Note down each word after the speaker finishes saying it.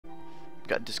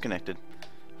got disconnected.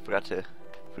 Forgot to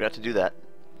do that.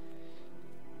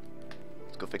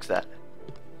 Let's go fix that.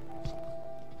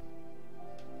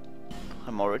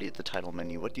 I'm already at the title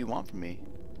menu. What do you want from me?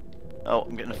 Oh,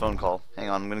 I'm getting a phone call. Hang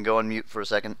on, I'm gonna go on mute for a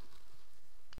second.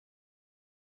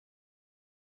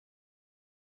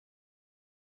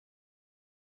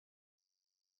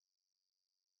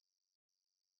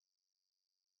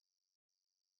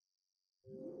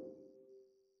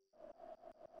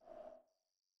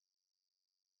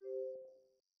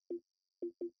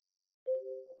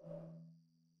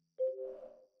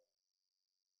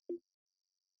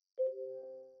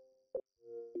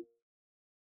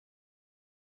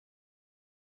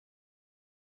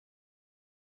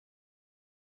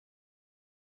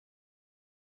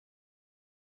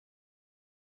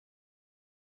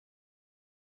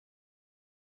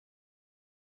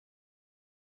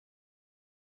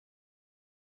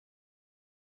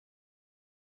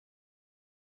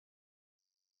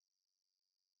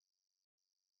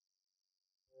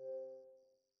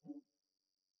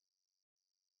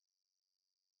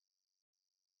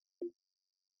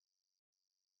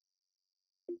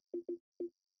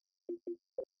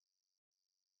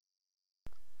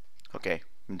 Okay,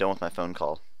 I'm done with my phone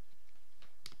call.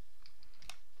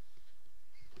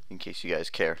 In case you guys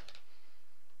care.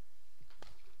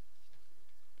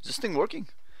 Is this thing working?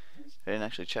 I didn't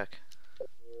actually check.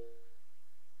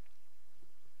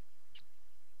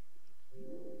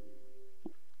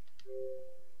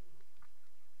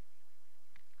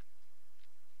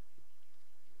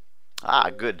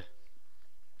 Ah, good.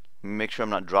 Make sure I'm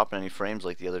not dropping any frames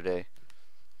like the other day.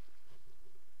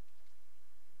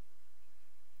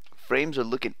 Frames are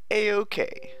looking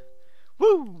a-okay.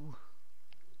 Woo!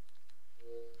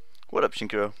 What up,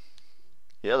 Shinkiro?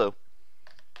 Hello.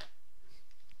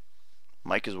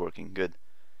 Mic is working. Good.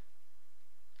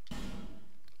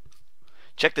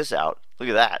 Check this out. Look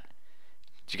at that.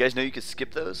 Did you guys know you could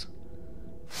skip those?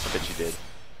 I bet you did.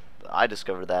 I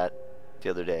discovered that the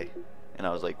other day, and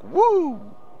I was like,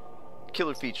 woo!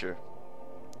 Killer feature.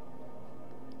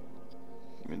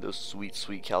 Give me those sweet,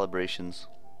 sweet calibrations.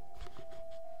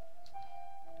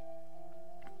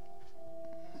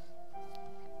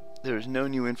 There's no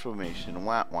new information.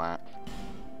 Wah wah.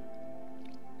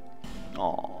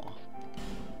 Aww.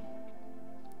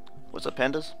 What's up,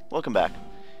 pandas? Welcome back.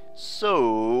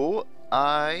 So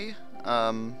I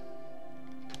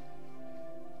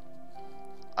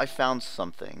found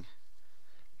something,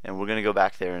 and we're gonna go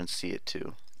back there and see it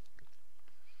too.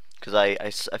 Cause I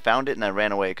found it and I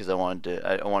ran away because I wanted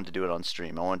to do it on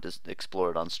stream. I wanted to explore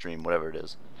it on stream, whatever it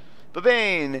is.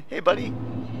 Babane, hey buddy.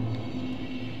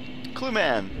 Clue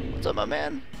Man, what's up, my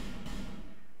man?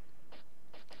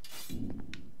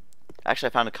 Actually,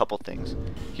 I found a couple things.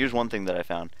 Here's one thing that I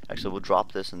found. Actually, we'll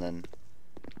drop this and then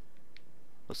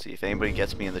we'll see if anybody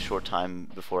gets me in the short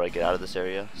time before I get out of this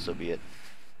area. So be it.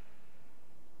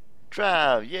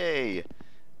 Trav, yay!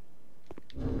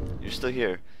 You're still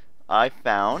here. I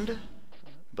found,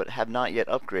 but have not yet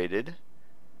upgraded.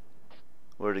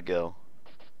 Where'd it go?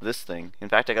 This thing. In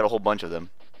fact, I got a whole bunch of them.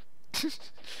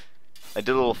 I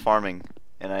did a little farming,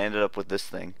 and I ended up with this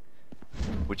thing,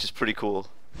 which is pretty cool.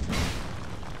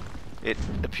 It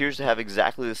appears to have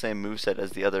exactly the same moveset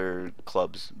as the other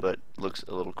clubs, but looks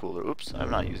a little cooler. Oops, I'm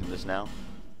not using this now.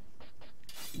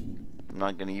 I'm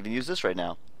not going to even use this right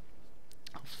now.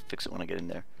 I'll fix it when I get in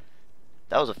there.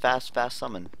 That was a fast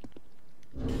summon.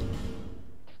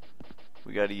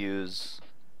 We gotta use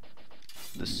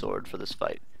this sword for this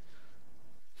fight.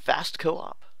 Fast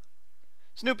co-op.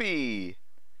 Snoopy!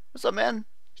 What's up, man?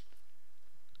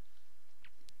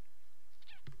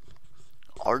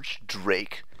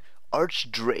 Archdrake.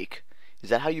 Archdrake. Is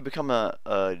that how you become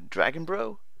a dragon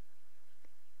bro?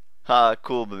 Ha,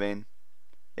 cool, Bavane.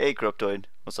 Hey, Cryptoid.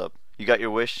 What's up? You got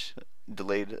your wish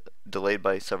delayed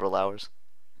by several hours.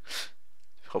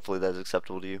 Hopefully that is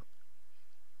acceptable to you.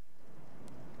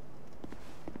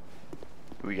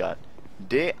 We got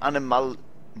De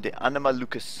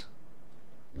Animalucas.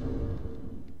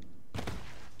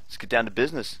 Let's get down to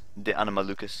business, De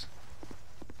Animalucas.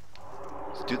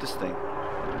 Let's do this thing.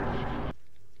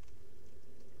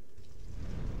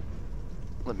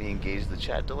 Let me engage the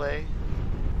chat delay.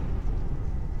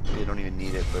 They don't even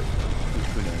need it, but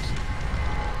who knows?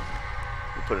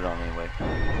 We'll put it on anyway.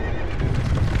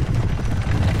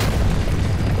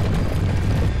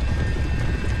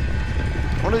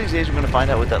 One of these days we're going to find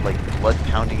out what that like blood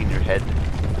pounding in your head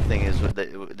thing is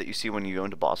that you see when you go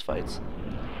into boss fights.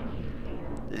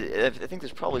 I think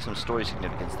there's probably some story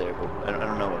significance there, but I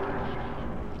don't know it.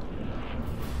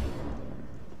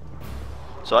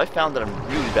 So I found that I'm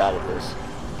really bad at this.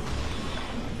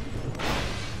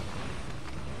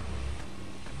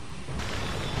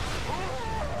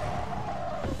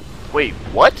 Wait,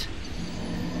 what?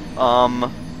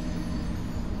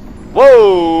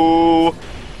 Whoa!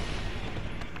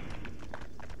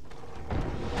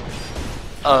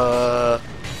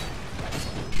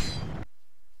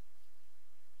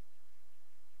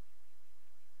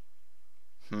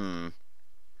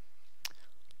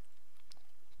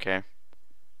 Okay.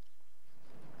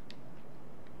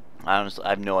 I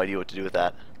have no idea what to do with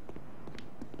that.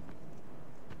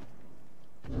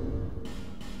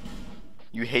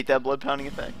 You hate that blood pounding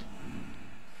effect?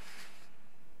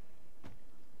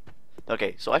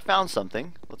 Okay, so I found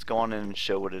something. Let's go on in and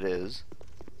show what it is.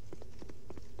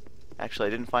 Actually, I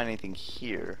didn't find anything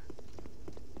here.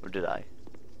 Or did I?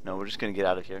 No, we're just gonna get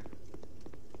out of here.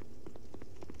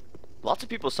 Lots of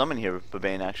people summon here,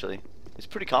 Babane, actually. It's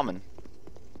pretty common.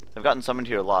 I've gotten summoned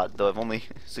here a lot, though I've only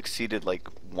succeeded like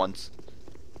once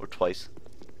or twice.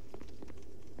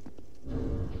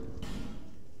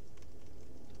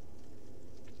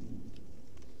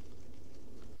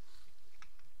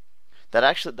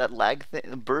 That lag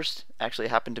burst actually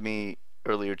happened to me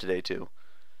earlier today too.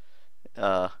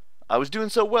 I was doing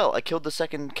so well. I killed the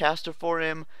second caster for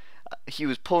him. He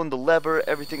was pulling the lever.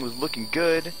 Everything was looking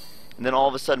good, and then all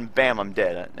of a sudden, bam! I'm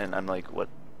dead. And I'm like, what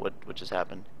just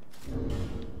happened?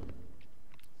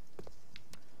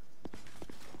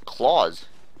 Claws?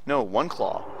 No, one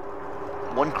claw.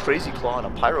 One crazy claw and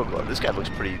a pyro glove. This guy looks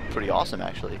pretty awesome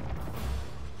actually.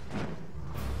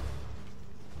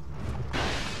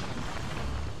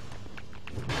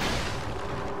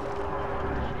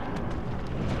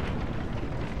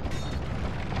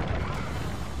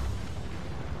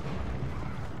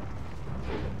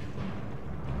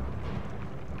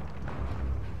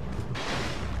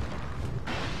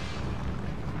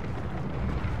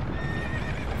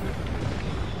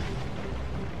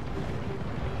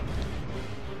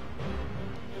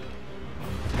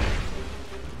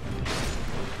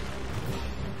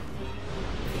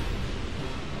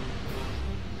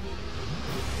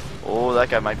 Oh, that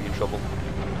guy might be in trouble.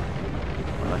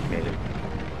 Oh, he made it.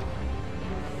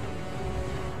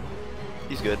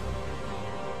 He's good.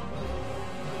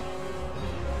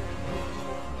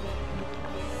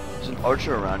 There's an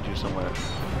archer around here somewhere.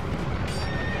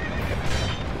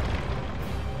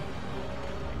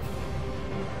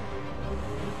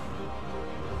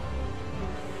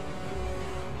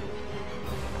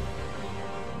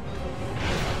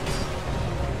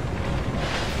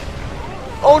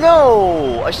 Oh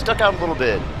no! I stuck out a little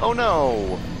bit. Oh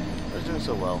no! I was doing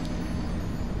so well.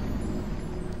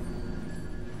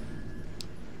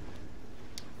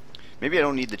 Maybe I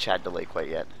don't need the chat delay quite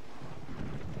yet.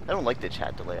 I don't like the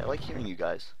chat delay. I like hearing you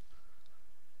guys.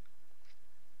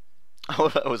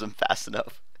 Oh, I wasn't fast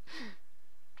enough.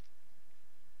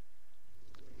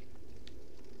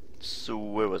 So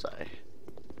where was I?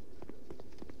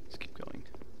 Let's keep going.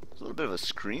 There's a little bit of a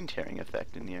screen tearing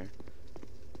effect in here.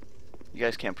 You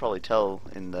guys can't probably tell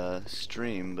in the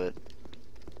stream, but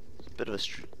it's a bit of a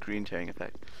screen tearing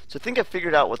effect. So I think I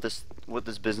figured out what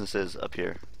this business is up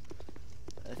here.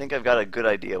 I think I've got a good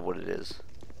idea of what it is.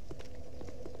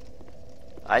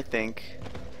 I think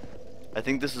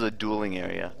this is a dueling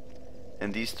area,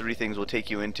 and these three things will take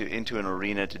you into an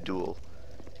arena to duel.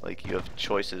 Like you have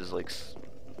choices, like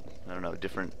I don't know,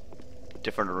 different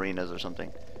arenas or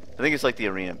something. I think it's like the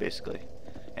arena basically.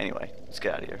 Anyway, let's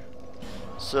get out of here.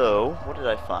 So, what did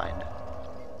I find?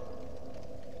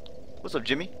 What's up,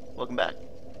 Jimmy? Welcome back.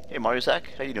 Hey, Mario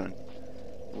Sack, how you doing?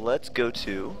 Let's go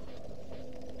to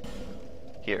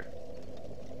here.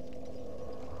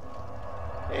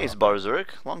 Hey, Zbar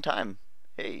Zurich, long time.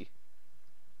 Hey.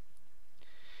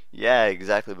 Yeah,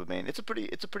 exactly, Babane. It's a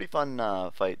pretty fun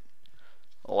fight.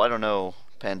 Oh, I don't know,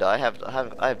 Panda. I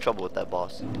have trouble with that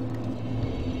boss.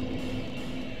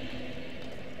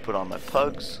 Put on my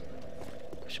pugs.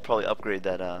 Should probably upgrade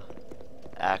that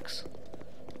axe,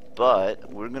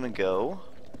 but we're gonna go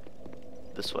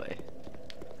this way.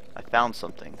 I found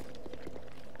something.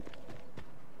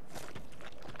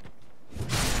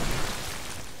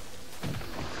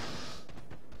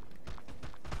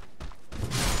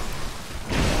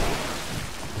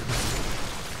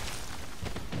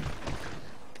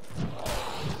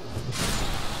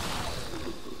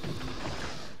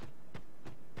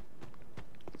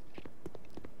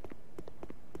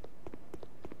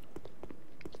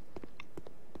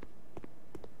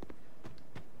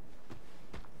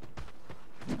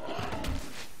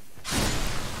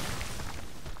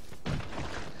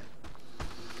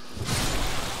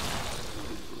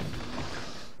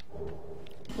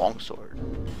 Longsword.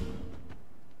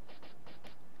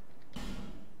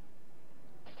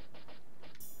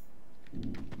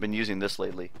 Been using this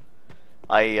lately.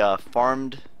 I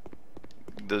farmed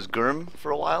those Gurm for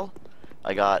a while,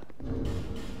 I got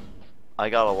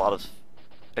a lot of,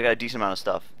 I got a decent amount of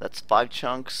stuff. That's 5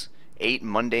 chunks, 8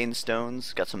 mundane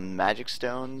stones, got some magic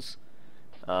stones,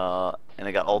 and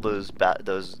I got all those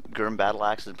Gurm battle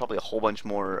axes, and probably a whole bunch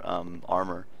more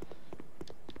armor.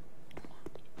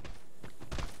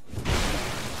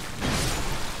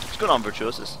 What's going on,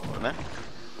 Virtuosus? What, man?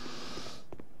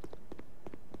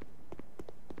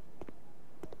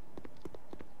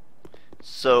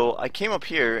 So I came up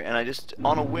here and I just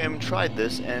on a whim tried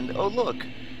this, and oh look,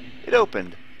 it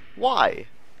opened. Why?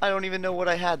 I don't even know what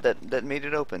I had that made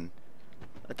it open.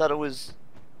 I thought it was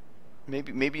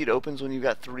maybe it opens when you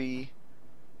got three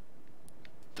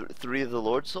of the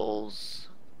Lord Souls.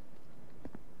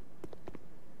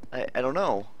 I don't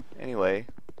know. Anyway,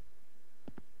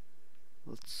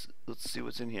 let's see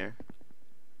what's in here.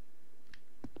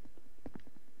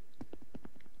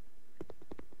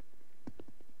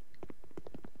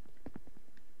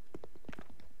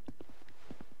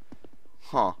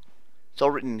 Huh. It's all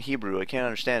written in Hebrew. I can't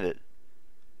understand it.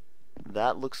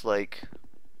 That looks like...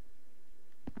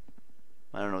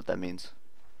 I don't know what that means.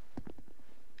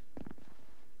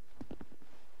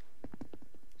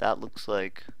 That looks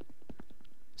like...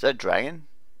 Is that a dragon?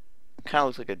 Kinda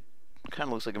looks like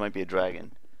it might be a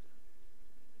dragon.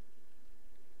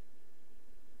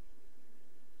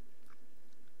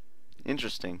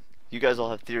 Interesting. You guys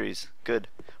all have theories. Good.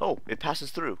 Oh, it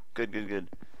passes through. Good, good, good.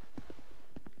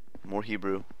 More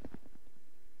Hebrew.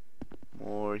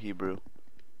 More Hebrew.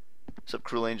 What's up,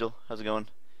 Cruel Angel? How's it going?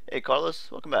 Hey, Carlos.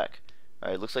 Welcome back.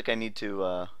 Alright, looks like I need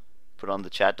to put on the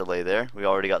chat delay there. We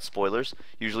already got spoilers,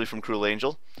 usually from Cruel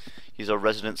Angel. He's our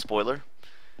resident spoiler.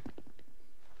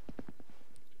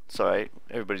 It's alright.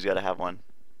 Everybody's got to have one.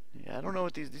 Yeah, I don't know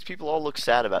what these people all look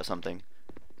sad about something.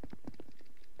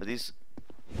 Are these...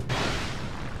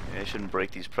 Yeah, I shouldn't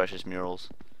break these precious murals.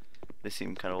 They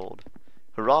seem kind of old.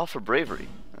 Hurrah for bravery.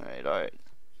 Alright, alright.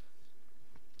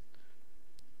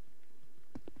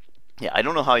 Yeah, I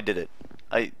don't know how I did it.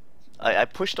 I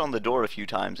pushed on the door a few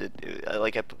times.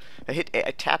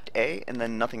 I tapped A and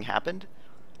then nothing happened.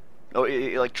 Oh,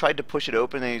 it like tried to push it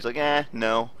open and he's like,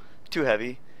 no, too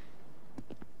heavy.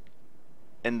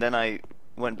 And then I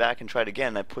went back and tried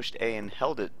again. I pushed A and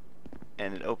held it,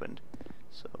 and it opened.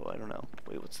 So I don't know.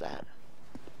 Wait, what's that?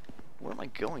 Where am I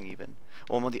going even?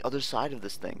 Oh, I'm on the other side of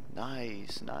this thing.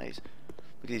 Nice, nice.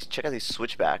 Look at these. Check out these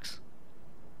switchbacks.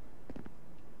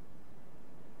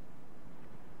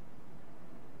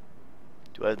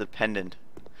 Do I have the pendant?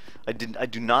 I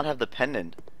do not have the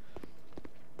pendant.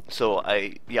 So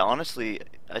yeah, honestly,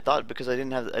 I thought because I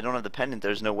don't have the pendant,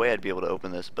 there's no way I'd be able to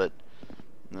open this. But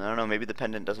I don't know. Maybe the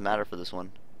pendant doesn't matter for this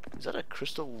one. Is that a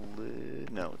crystal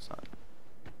lid? No, it's not.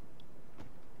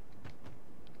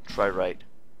 Try right.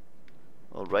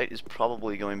 Well, right is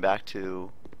probably going back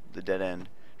to the dead end.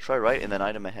 Try right and then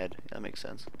item ahead. That makes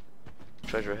sense.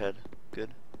 Treasure ahead.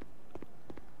 Good.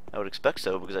 I would expect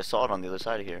so because I saw it on the other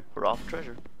side of here. Hurrah for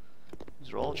treasure.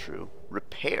 These are all true.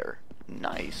 Repair.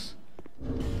 Nice.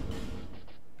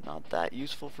 Not that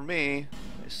useful for me.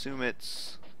 I assume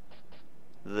it's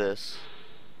this.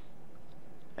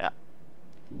 Yeah.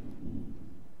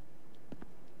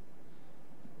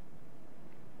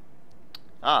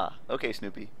 Ah, okay,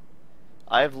 Snoopy.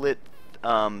 I've lit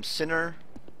Sinner,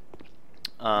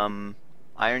 Iron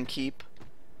Keep,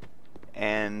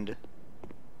 and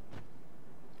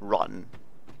Rotten.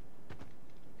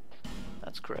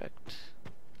 That's correct.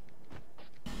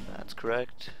 That's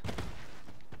correct.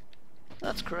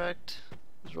 That's correct.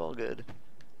 Those are all good.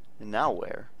 And now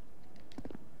where?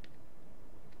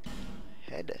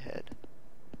 Head to head.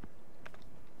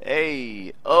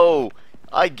 Hey! Oh!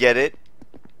 I get it!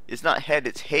 It's not head,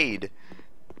 it's Hade.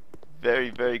 Very,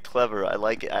 very clever. I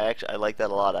like it. I like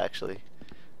that a lot, actually.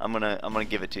 I'm gonna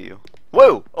give it to you.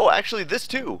 Whoa! Oh, actually, this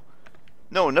too.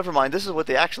 No, never mind. This is what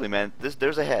they actually meant.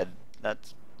 There's a head.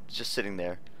 That's just sitting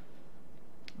there.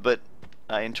 But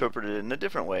I interpreted it in a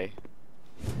different way.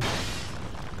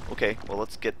 Okay. Well,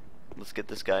 let's get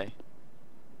this guy.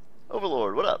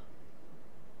 Overlord, what up?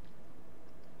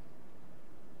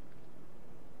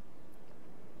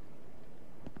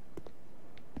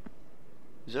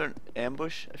 Is there an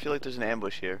ambush? I feel like there's an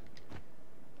ambush here.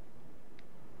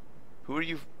 Who are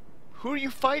you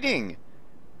fighting?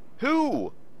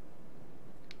 Who?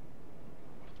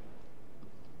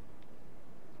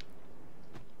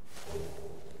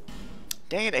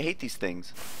 Dang it, I hate these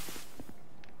things.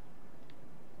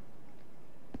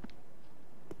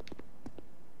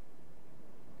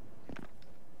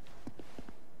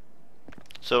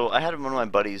 So I had one of my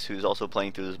buddies who's also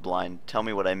playing through this blind tell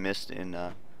me what I missed in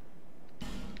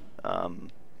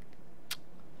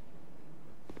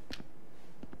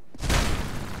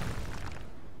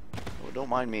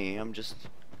mind me. I'm just...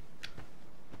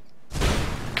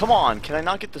 Come on! Can I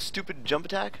not get the stupid jump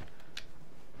attack?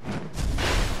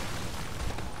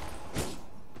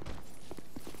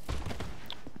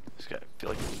 This guy, I feel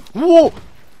like... Whoa!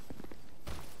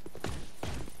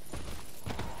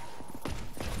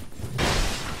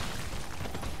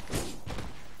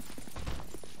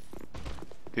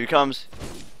 Here he comes.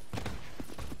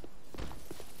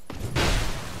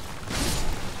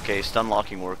 Okay, stun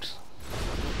locking works.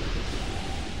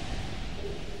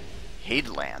 Hade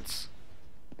Lance.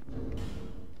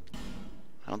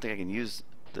 I don't think I can use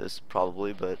this,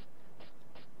 probably, but...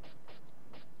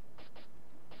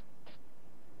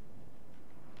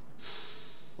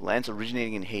 Lance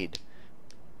originating in Hade.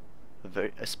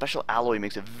 A special alloy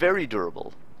makes it very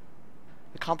durable.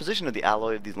 The composition of the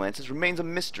alloy of these lances remains a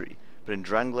mystery, but in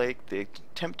Dranglake, the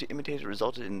attempt to imitate it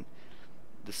resulted in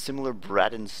the similar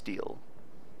Braddon steel.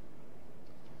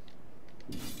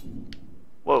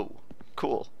 Whoa,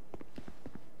 cool.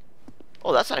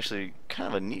 Oh, that's actually kind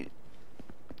of a neat...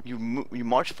 You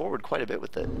march forward quite a bit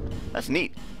with it. That's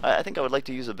neat. I think I would like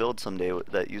to use a build someday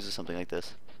that uses something like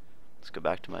this. Let's go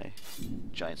back to my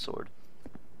giant sword.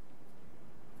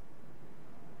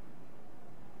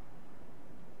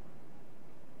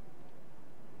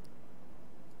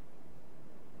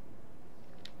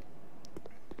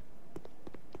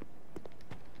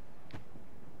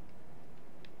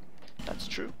 That's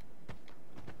true.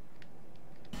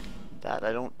 That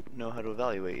I don't know how to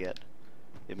evaluate yet.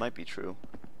 It might be true.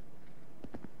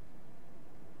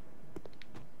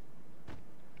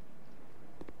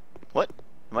 What?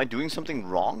 Am I doing something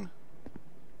wrong?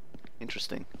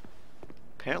 Interesting.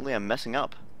 Apparently I'm messing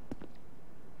up.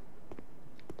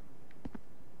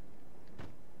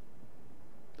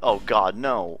 Oh god,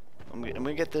 no. I'm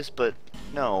gonna get this, but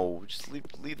no. Just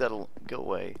leave that go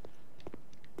away.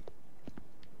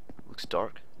 Looks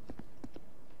dark.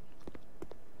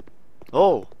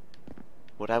 Oh!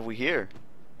 What have we here?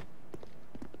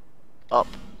 Up.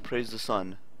 Praise the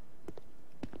sun.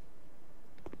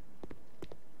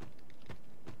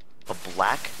 A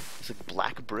black? It's like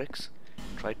black bricks.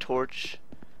 Try torch.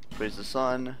 Praise the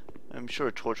sun. I'm sure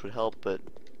a torch would help, but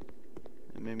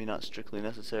maybe not strictly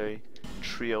necessary.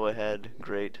 Trio ahead.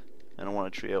 Great. I don't want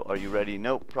a trio. Are you ready?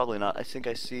 Nope, probably not. I think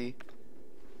I see...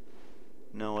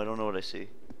 No, I don't know what I see.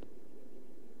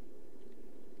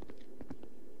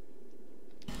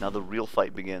 Now the real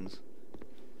fight begins.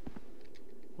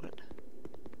 What?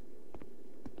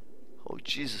 Oh,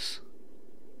 Jesus.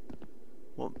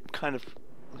 What kind of...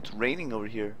 It's raining over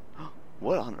here.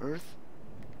 What on earth?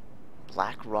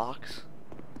 Black rocks?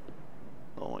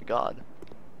 Oh my god.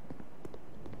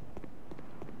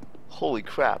 Holy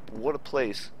crap, what a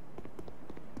place.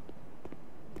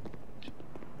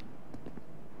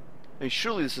 I mean,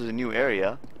 surely this is a new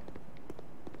area.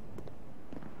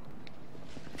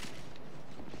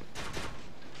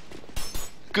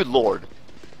 Good lord.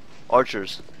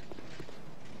 Archers.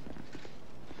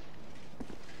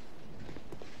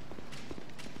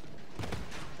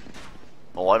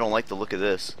 Oh, I don't like the look of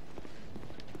this.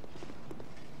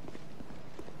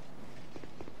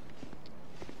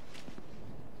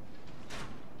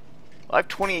 I have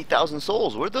 28,000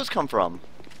 souls. Where'd those come from?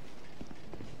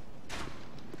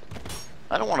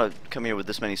 I don't want to come here with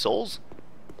this many souls.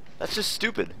 That's just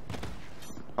stupid.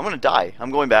 I'm gonna die. I'm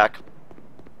going back.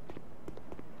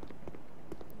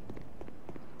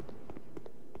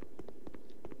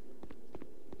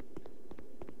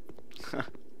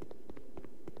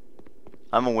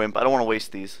 I'm a wimp. I don't want to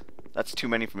waste these. That's too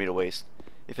many for me to waste.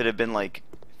 If it had been like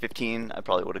 15, I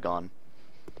probably would have gone.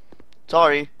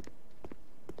 Sorry.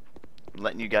 I'm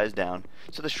letting you guys down.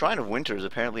 So the Shrine of Winter is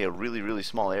apparently a really, really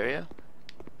small area.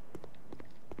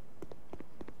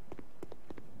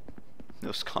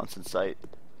 No sconce in sight.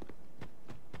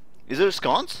 Is there a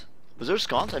sconce? Was there a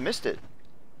sconce? I missed it.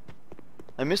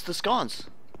 I missed the sconce.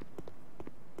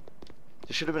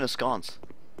 There should have been a sconce.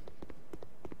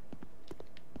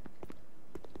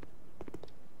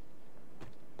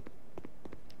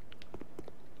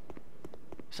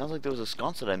 Sounds like there was a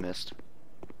sconce that I missed.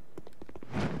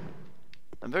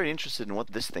 I'm very interested in what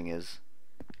this thing is.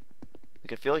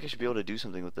 Like, I feel like I should be able to do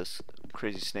something with this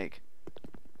crazy snake.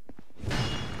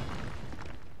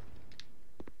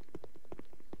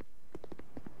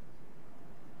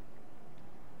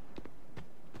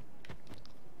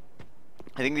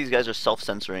 I think these guys are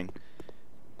self-censoring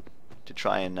to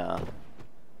try and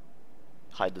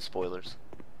hide the spoilers.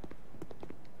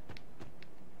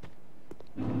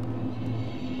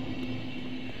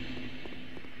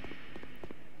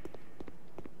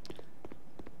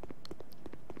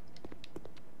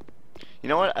 You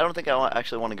know what? I don't think I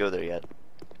actually want to go there yet.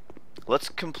 Let's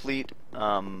complete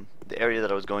the area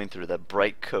that I was going through, that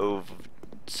Bright Cove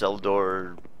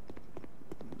Tseldora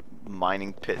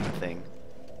mining pit thing.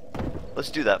 Let's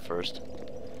do that first.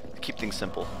 Keep things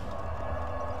simple.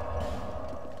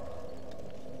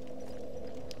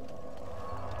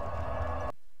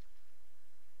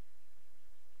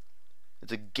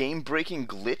 It's a game-breaking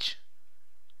glitch?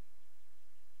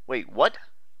 Wait, what?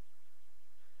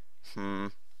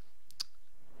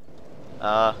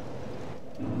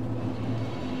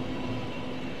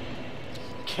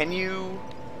 Can you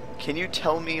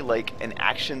tell me, like, an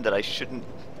action that I shouldn't...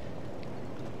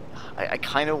 I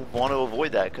kind of want to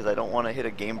avoid that, because I don't want to hit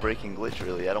a game-breaking glitch,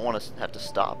 really. I don't want to have to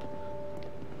stop.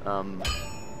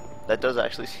 That does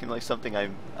actually seem like something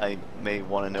I may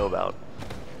want to know about.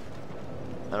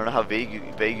 I don't know how vague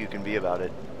you can be about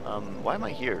it. Why am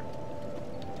I here?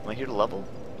 Am I here to level?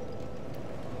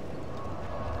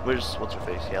 What's her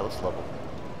face? Yeah, let's level.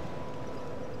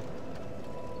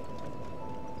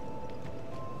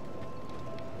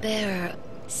 There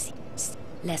seems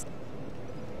less.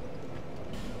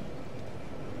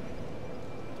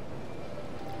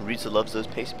 Rita loves those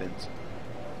paste bins.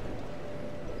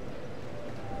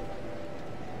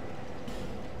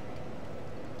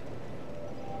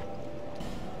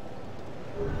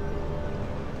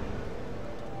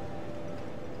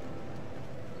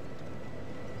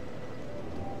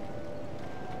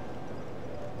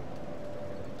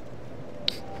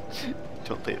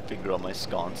 Don't lay a finger on my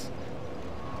sconce.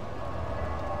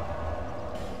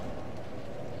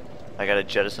 I gotta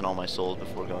jettison all my souls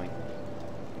before going.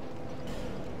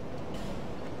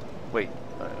 Wait,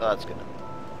 oh, that's good.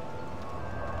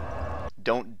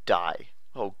 Don't die.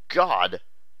 Oh God!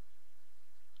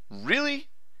 Really?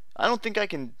 I don't think I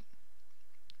can...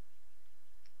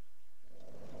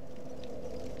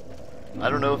 I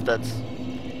don't know if that's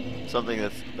something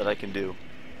that I can do.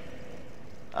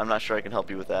 I'm not sure I can help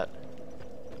you with that.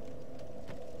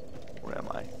 Where am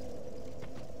I?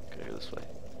 Gotta go this way.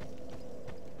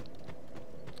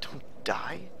 Don't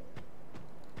die?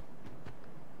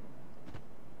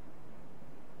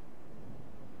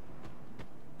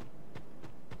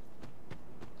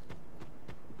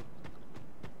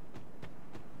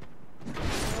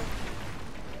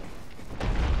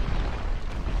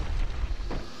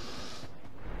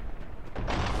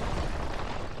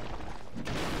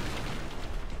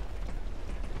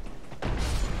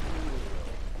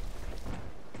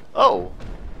 Oh!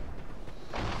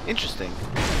 Interesting.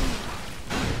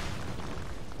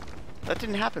 That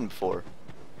didn't happen before.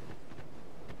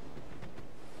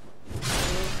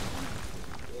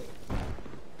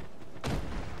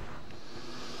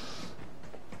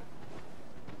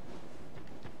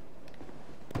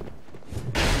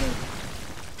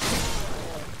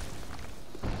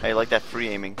 I like that free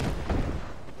aiming.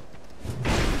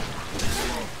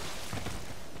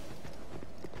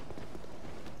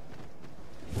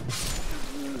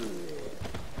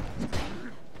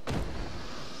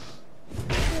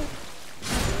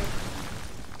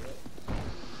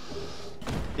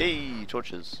 Yay,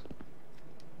 torches.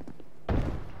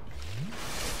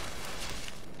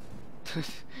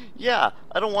 Yeah,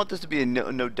 I don't want this to be a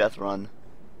no death run.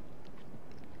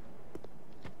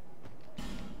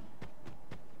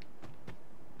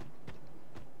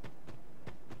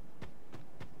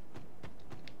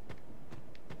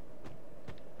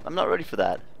 I'm not ready for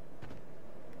that.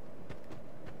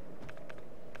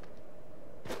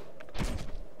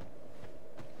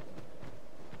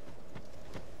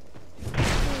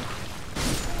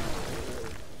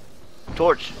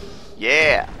 Torch.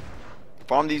 Yeah.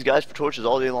 Farm these guys for torches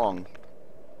all day long.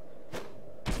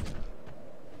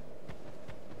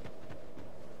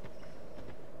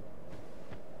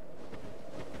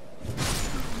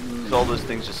 Because all those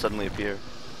things just suddenly appear.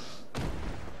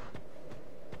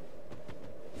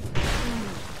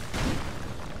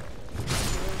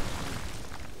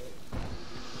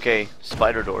 Okay,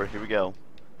 spider door, here we go.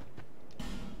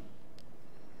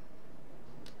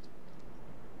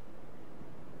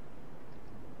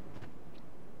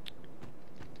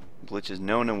 Glitch is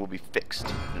known and will be fixed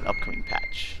in an upcoming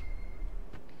patch.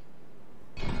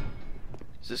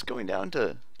 Is this going down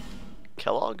to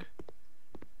Kellogg?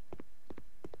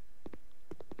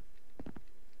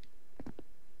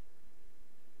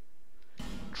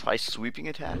 Try sweeping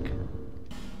attack?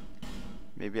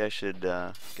 Maybe I should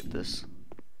get this.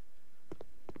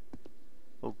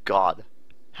 Oh God.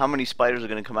 How many spiders are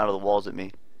going to come out of the walls at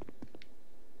me?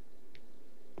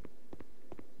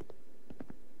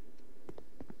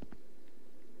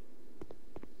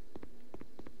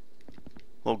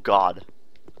 Oh God.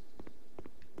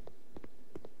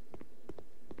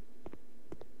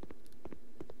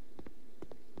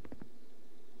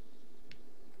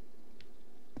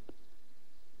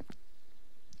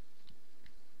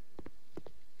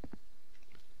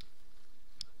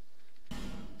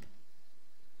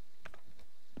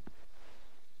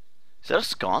 that a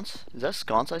sconce? Is that a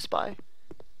sconce I spy?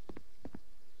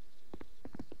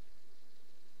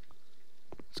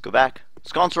 Let's go back.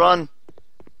 Sconce, run!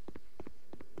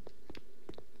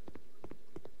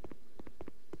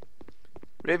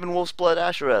 Raven Wolf's Blood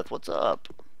Ashereth, what's up?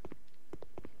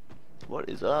 What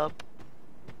is up?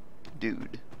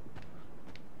 Dude.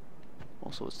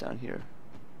 Also, what's down here?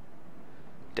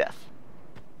 Death.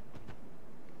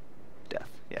 Death,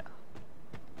 yeah.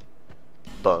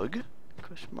 Bug?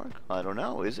 Question mark? I don't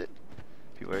know, is it?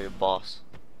 Beware of boss.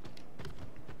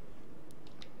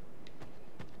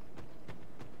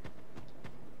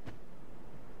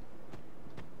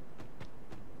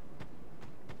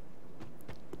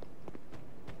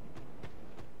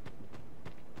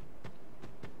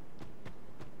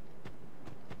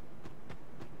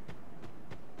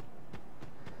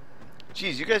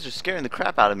 Jeez, you guys are scaring the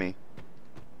crap out of me.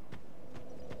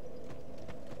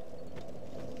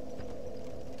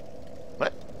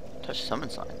 What? Touch summon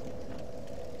sign.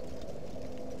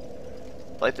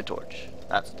 Light the torch.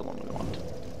 That's the one we want.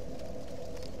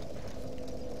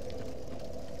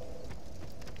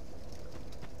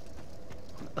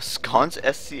 A sconce?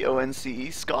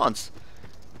 S-C-O-N-C-E? Sconce.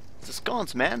 It's a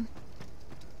sconce, man.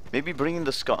 Maybe bringing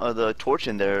the torch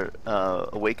in there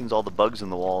awakens all the bugs in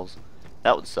the walls.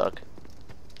 That would suck.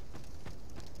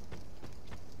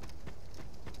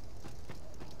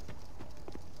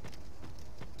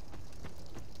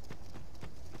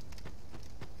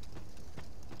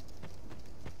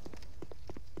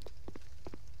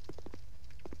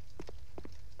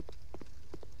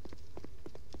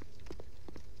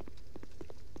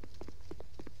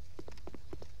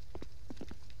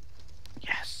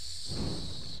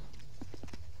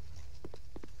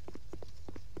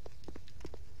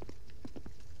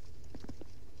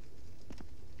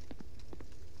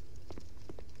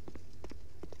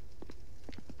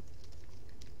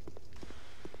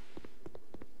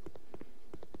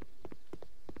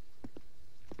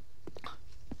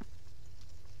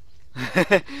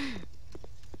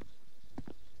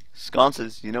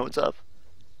 Sconces, you know what's up.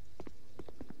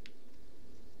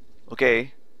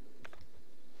 Okay.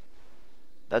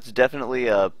 That's definitely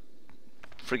a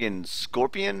friggin'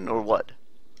 scorpion or what?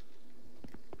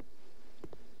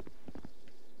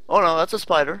 Oh no, that's a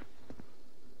spider.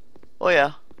 Oh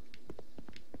yeah.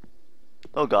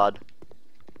 Oh god.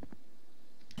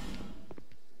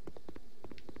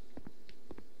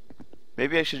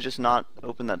 Maybe I should just not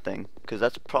open that thing, because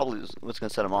that's probably what's going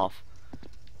to set him off.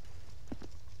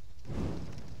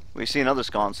 We see another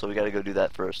sconce, so we got to go do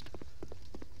that first.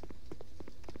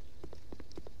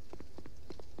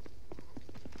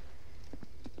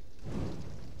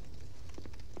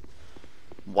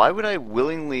 Why would I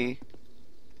willingly...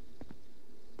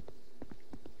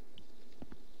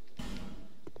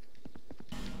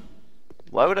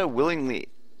 Why would I willingly...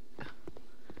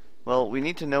 Well, we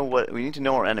need to know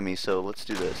our enemies, so let's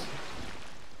do this.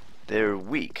 They're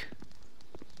weak.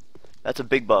 That's a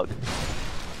big bug.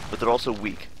 But they're also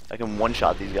weak. I can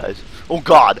one-shot these guys. Oh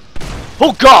god!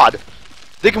 Oh god!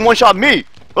 They can one-shot me!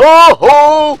 Oh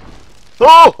ho!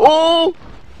 Oh ho!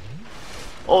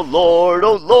 Oh lord,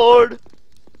 oh lord!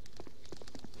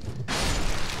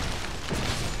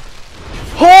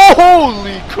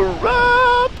 Holy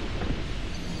crap!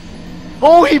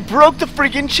 Oh, he broke the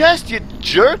freaking chest, you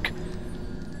jerk!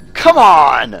 Come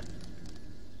on!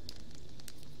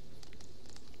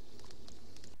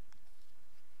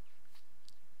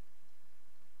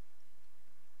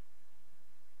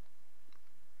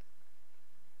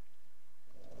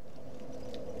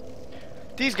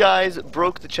 These guys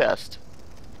broke the chest.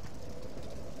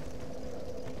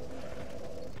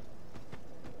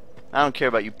 I don't care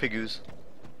about you pigoos.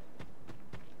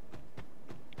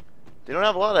 They don't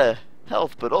have a lot of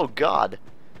health, but oh god,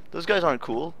 those guys aren't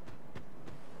cool.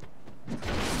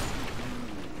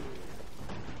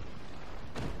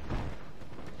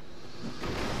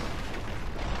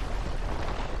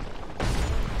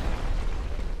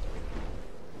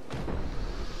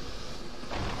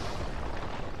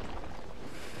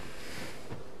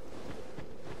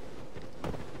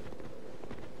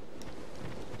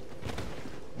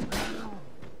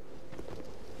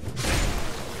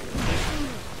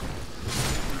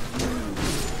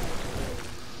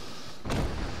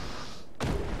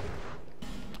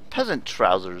 Peasant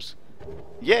trousers.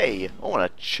 Yay! Oh, and a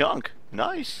chunk.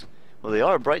 Nice. Well, they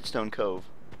are Brightstone Cove.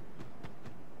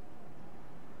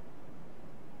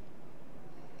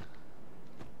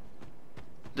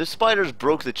 The spiders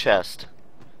broke the chest.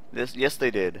 Yes, they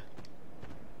did.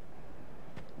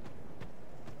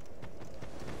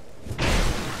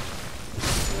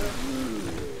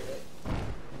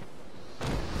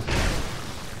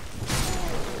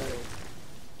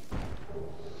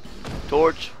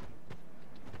 Torch.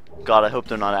 God, I hope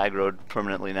they're not aggroed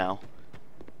permanently now.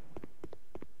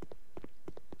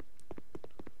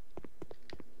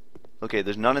 Okay,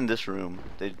 there's none in this room.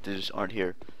 They just aren't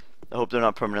here. I hope they're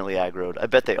not permanently aggroed. I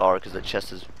bet they are, because the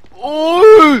chest is...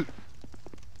 Oh!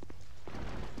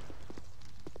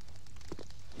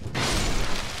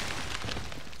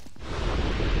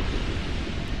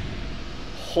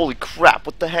 Holy crap,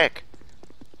 what the heck?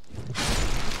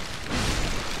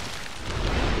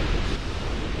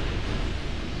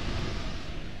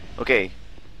 Okay,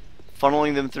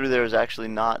 funneling them through there is actually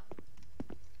not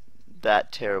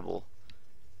that terrible.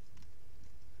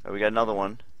 Alright, we got another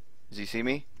one. Does he see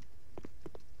me?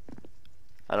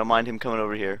 I don't mind him coming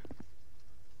over here.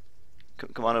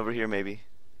 Come on over here, maybe.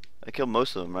 I killed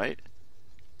most of them, right?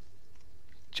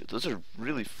 Those are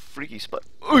really freaky spots.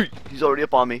 He's already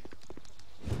up on me.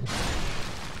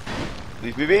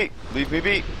 Leave me be! Leave me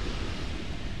be!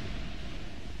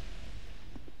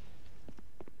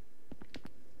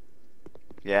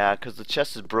 Yeah, because the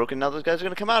chest is broken. Now those guys are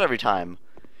going to come out every time.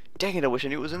 Dang it, I wish I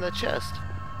knew it was in that chest.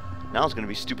 Now it's going to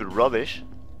be stupid rubbish.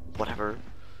 Whatever.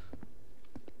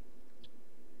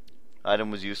 Item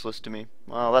was useless to me.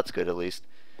 Well, that's good at least.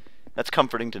 That's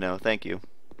comforting to know. Thank you.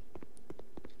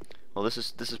 Well, this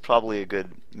is probably a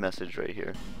good message right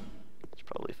here. It's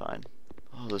probably fine.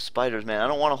 Oh, those spiders, man. I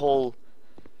don't want a whole...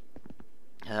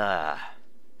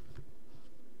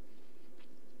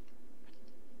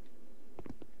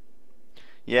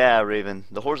 Yeah, Raven.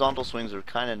 The horizontal swings are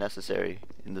kind of necessary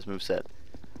in this moveset.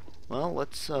 Well,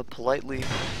 let's politely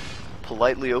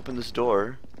open this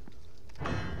door.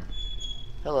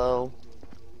 Hello.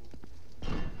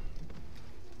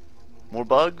 More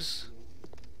bugs?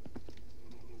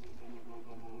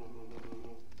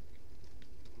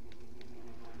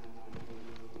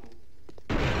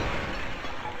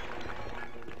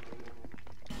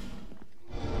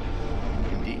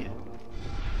 Indeed.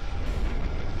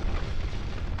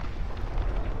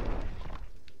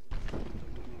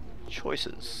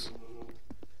 Choices.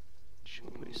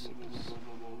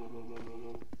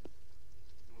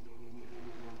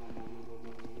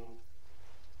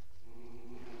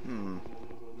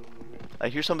 I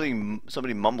hear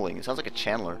somebody mumbling. It sounds like a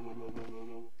Chandler.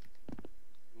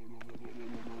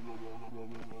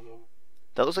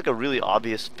 That looks like a really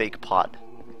obvious fake pot.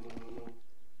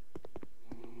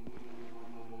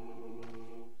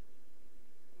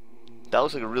 That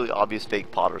looks like a really obvious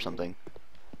fake pot or something.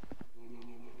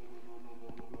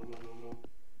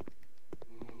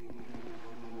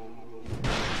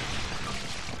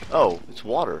 Oh, it's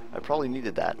water. I probably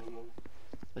needed that.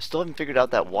 I still haven't figured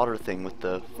out that water thing with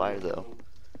the fire, though.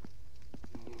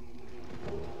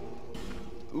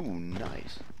 Ooh,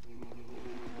 nice.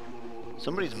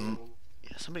 Somebody's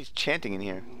chanting in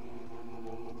here.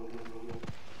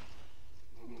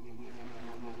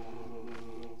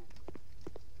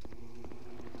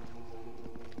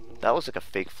 That looks like a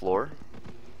fake floor.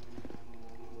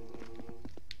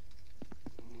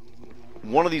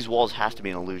 One of these walls has to be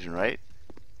an illusion, right?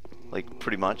 Like,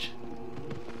 pretty much.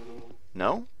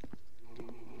 No?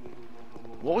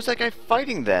 What was that guy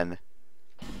fighting then?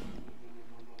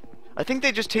 I think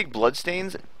they just take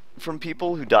bloodstains from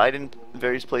people who died in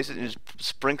various places and just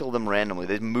sprinkle them randomly.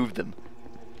 They move them.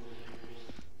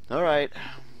 Alright.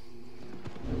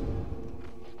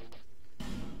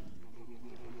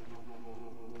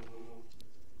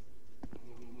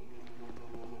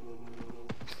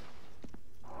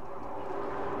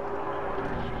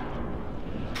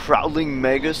 Prowling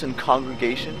Magus and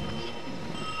congregation?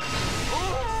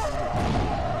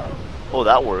 Oh,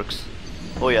 that works.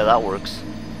 Oh yeah, that works.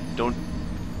 Don't...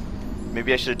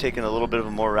 Maybe I should have taken a little bit of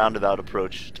a more roundabout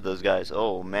approach to those guys.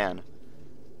 Oh, man.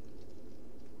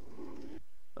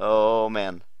 Oh,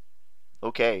 man.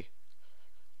 Okay.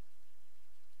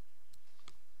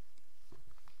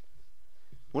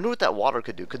 Wonder what that water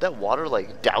could do. Could that water,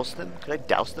 like, douse them? Could I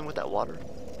douse them with that water?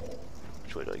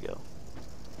 Which way do I go?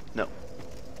 No.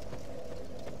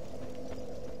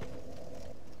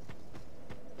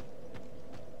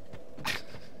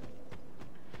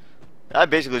 I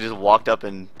basically just walked up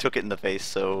and took it in the face,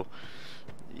 so...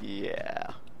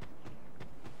 yeah.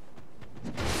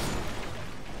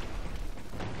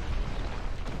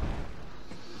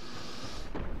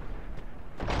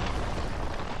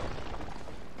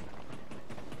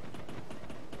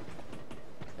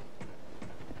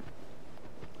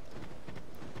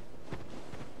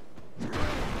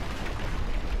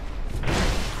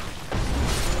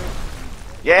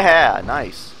 Yeah,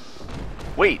 nice.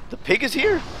 Wait, the pig is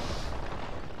here?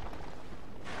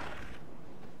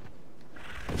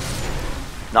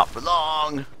 Not for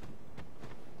long.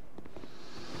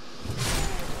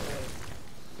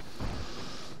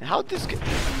 How'd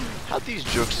these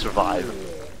jerks survive?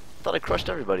 Thought I crushed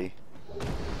everybody.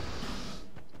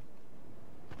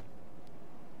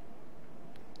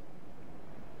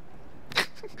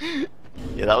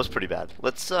 Yeah, that was pretty bad.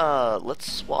 Let's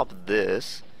swap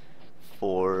this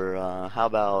for how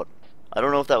about, I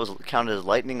don't know if that was counted as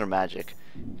lightning or magic.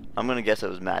 I'm gonna guess it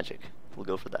was magic. We'll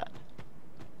go for that.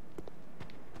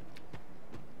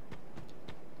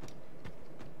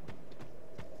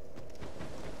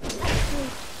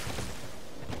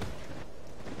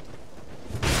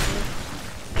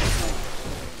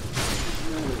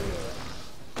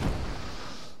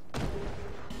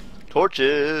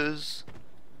 Torches!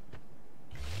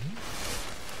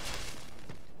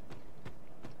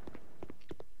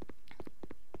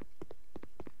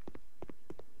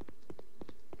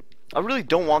 I really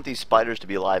don't want these spiders to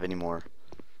be alive anymore.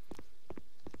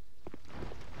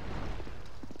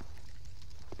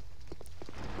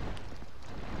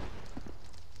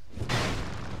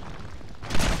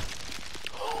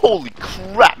 Holy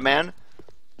crap, man!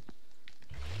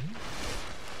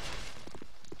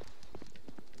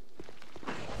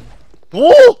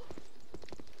 Whoa!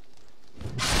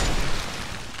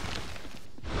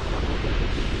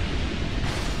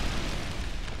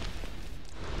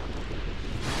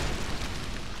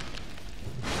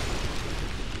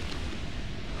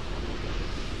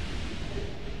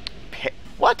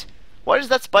 What? Why does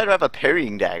that spider have a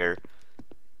parrying dagger?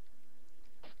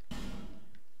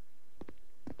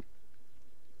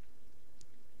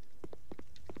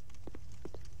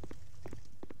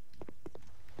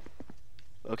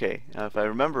 Okay, now if I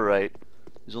remember right,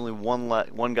 there's only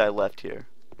one guy left here.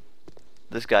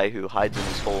 This guy who hides in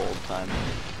this hole all the time.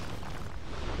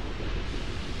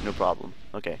 No problem.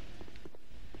 Okay.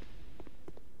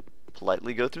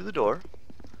 Politely go through the door.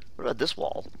 What about this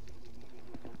wall?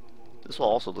 This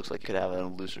wall also looks like it could have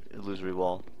an illusory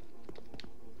wall.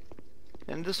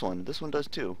 And this one does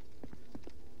too.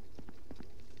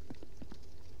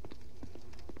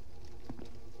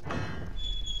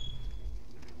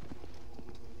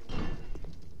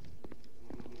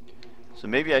 So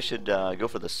maybe I should go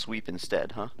for the sweep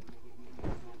instead, huh?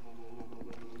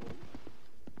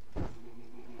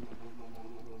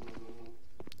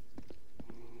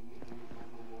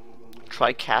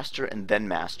 Try caster and then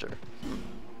master.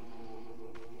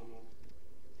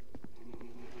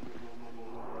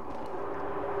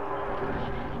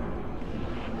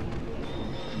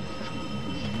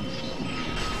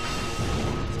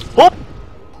 Oh!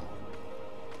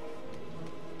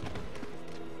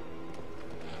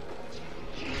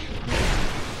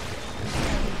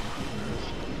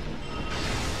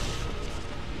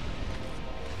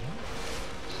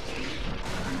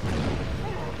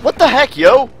 What the heck,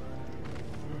 yo?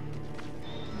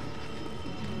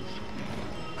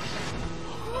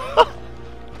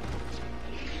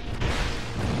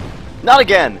 Not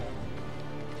again!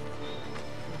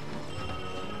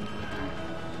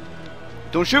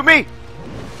 Don't shoot me!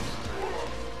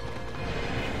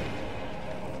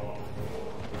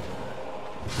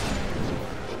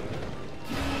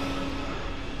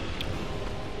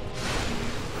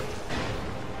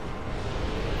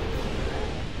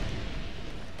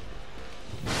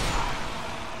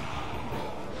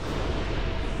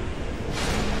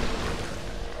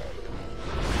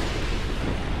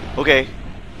 Okay.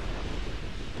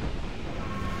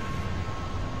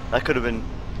 That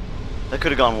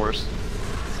could have gone worse.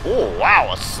 Oh,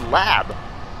 wow, a slab.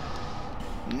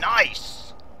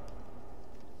 Nice.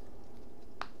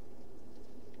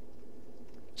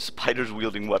 Spiders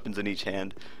wielding weapons in each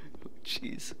hand.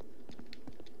 Jeez.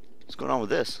 What's going on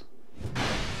with this?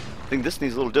 I think this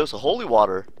needs a little dose of holy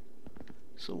water.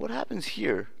 So what happens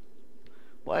here?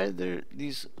 Why are there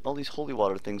all these holy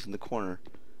water things in the corner?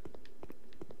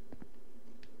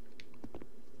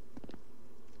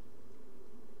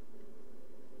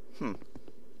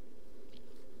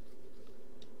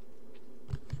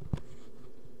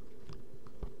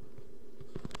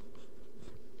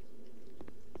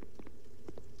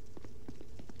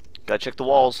 Gotta check the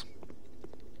walls.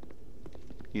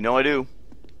 You know I do.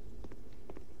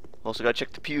 Also gotta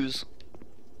check the pews.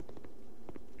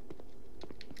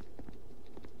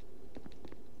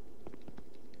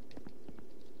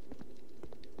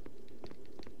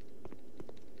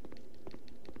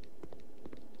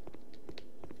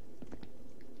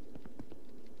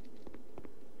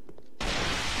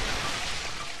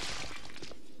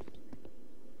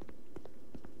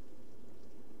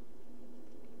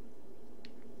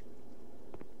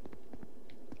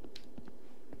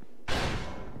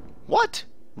 What?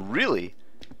 Really?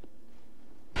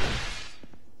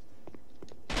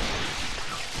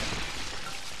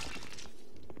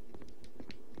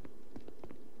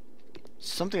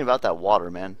 something about that water,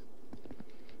 man.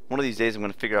 One of these days I'm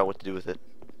going to figure out what to do with it.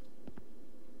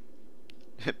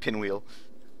 Pinwheel.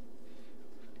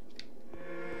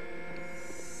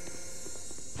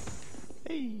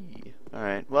 Hey.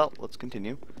 Alright, well, let's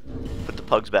continue. Put the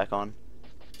pugs back on.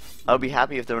 I would be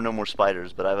happy if there were no more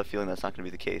spiders, but I have a feeling that's not going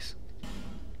to be the case.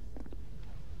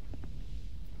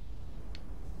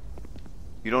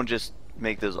 You don't just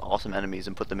make those awesome enemies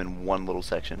and put them in one little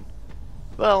section.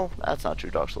 Well, that's not true.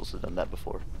 Dark Souls has done that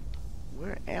before.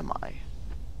 Where am I?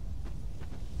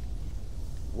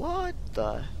 What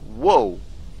the... Whoa!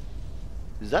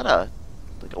 Is that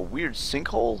like a weird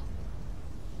sinkhole?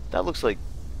 That looks like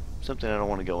something I don't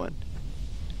want to go in.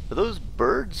 Are those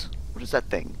birds? What is that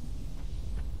thing?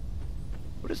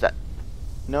 What is that?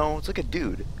 No, it's like a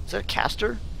dude. Is that a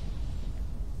caster?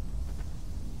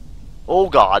 Oh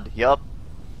god, yup.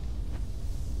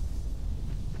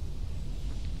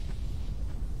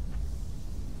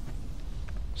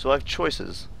 So I have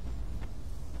choices.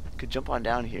 I could jump on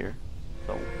down here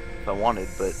if I wanted,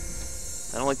 but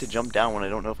I don't like to jump down when I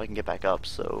don't know if I can get back up,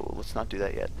 so let's not do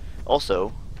that yet.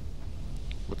 Also,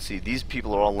 let's see, these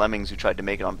people are all lemmings who tried to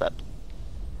make it on that.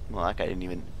 Well, that guy didn't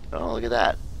even... Oh, look at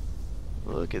that.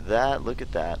 Look at that, look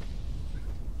at that.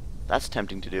 That's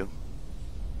tempting to do.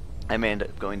 I may end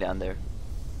up going down there.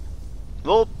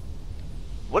 Well,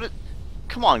 what it...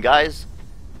 Come on, guys.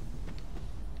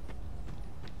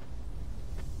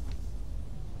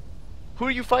 Who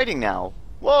are you fighting now?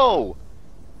 Whoa!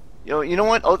 You know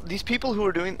what? Oh, these people who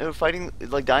are fighting,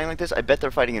 like dying like this, I bet they're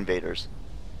fighting invaders.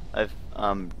 I've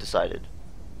decided.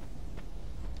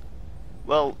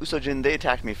 Well, Usojin, they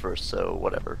attacked me first, so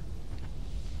whatever.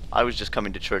 I was just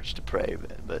coming to church to pray,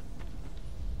 but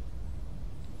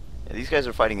yeah, these guys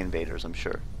are fighting invaders, I'm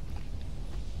sure.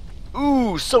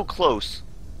 Ooh, so close.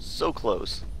 So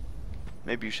close.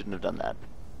 Maybe you shouldn't have done that.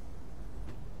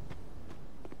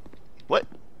 What?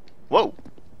 Whoa!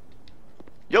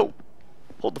 Yo!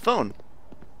 Hold the phone.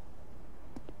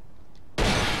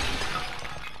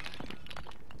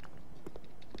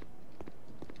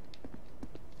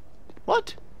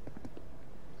 What?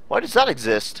 Why does that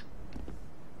exist?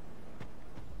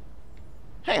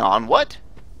 Hang on, what?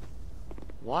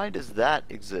 Why does that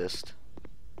exist?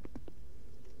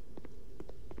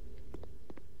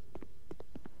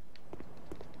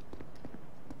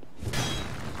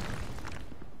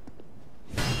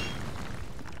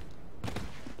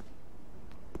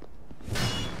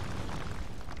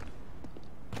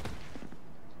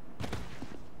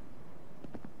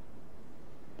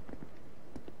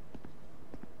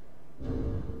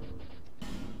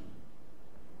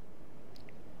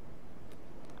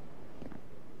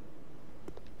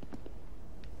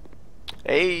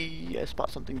 Hey, I spot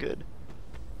something good.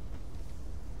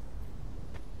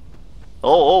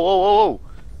 Oh,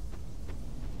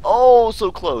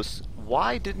 so close.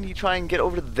 Why didn't he try and get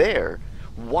over there?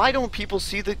 Why don't people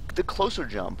see the closer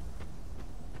jump?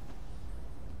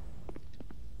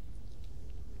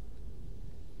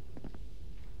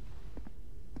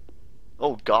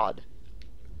 Oh god.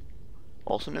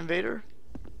 Also an invader?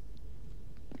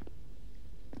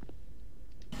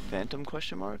 Phantom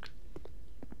question mark?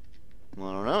 Well,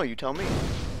 I don't know, you tell me.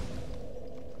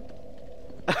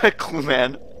 Clue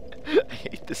man. I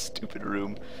hate this stupid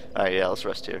room. Alright, yeah, let's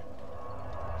rest here.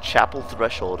 Chapel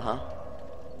threshold, huh?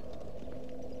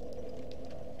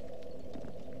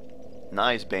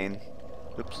 Nice, Bane.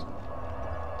 Oops.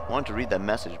 I wanted to read that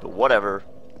message, but whatever.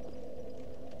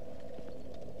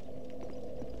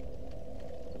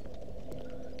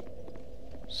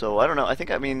 So, I don't know.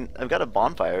 I mean, I've got a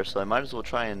bonfire, so I might as well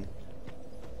try and...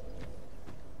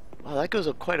 Wow, that goes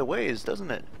up quite a ways,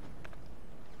 doesn't it?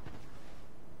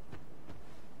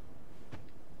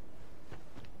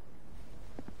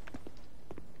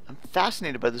 I'm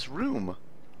fascinated by this room.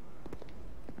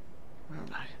 I'm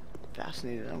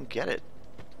fascinated, I don't get it.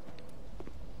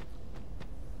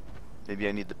 Maybe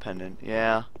I need the pendant.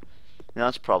 Yeah. No,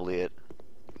 that's probably it.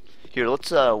 Here,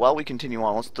 let's while we continue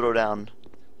on, let's throw down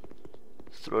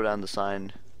the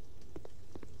sign.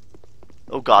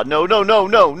 Oh god, no, no, no,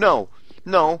 no, no!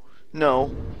 No,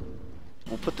 no.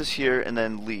 We'll put this here and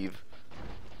then leave.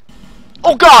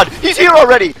 Oh god! He's here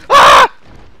already! Ah!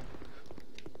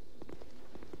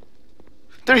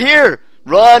 They're here!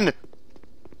 Run!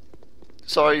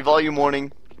 Sorry, volume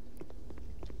warning.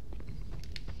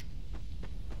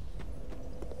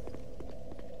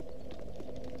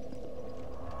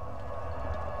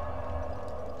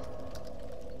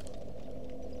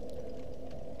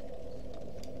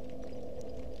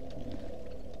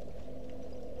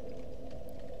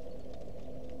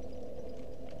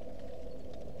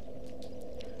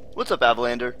 What's up,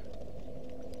 Avalander?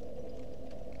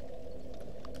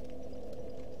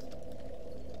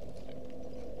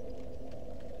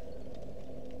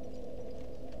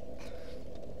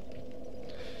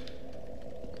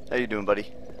 you doing,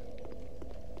 buddy?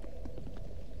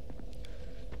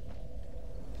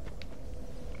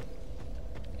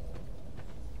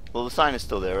 Well, the sign is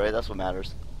still there, right? That's what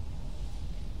matters.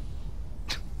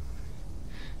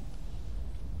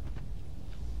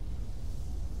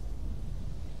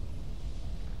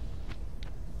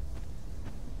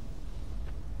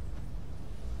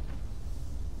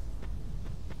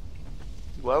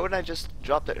 Why wouldn't I just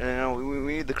drop that? No,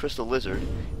 we need the crystal lizard,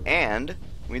 and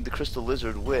we need the crystal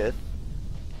lizard with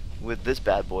this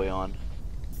bad boy on.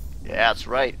 Yeah, that's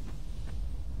right.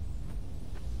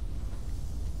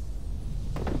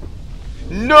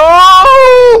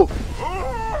 No!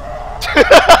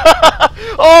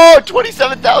 Oh,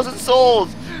 27,000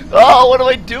 souls! Oh, what am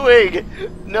I doing?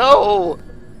 No!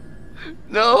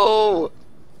 No!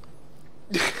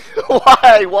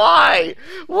 Why? Why?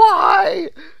 Why?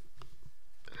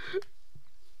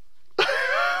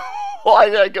 Why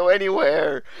did I go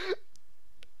anywhere?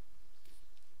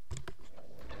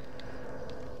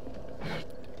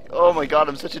 Oh my god,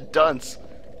 I'm such a dunce.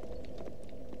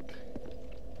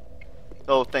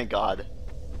 Oh, thank God.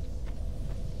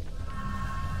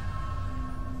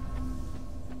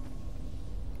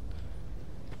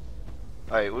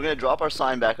 Alright, we're gonna drop our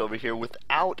sign back over here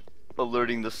without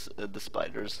alerting the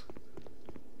spiders.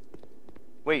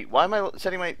 Wait, why am I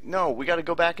setting my... No, we gotta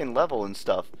go back and level and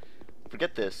stuff.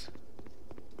 Forget this.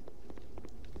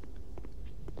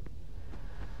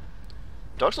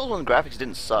 Dark Souls 1 graphics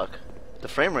didn't suck. The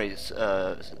frame rates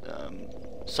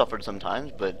suffered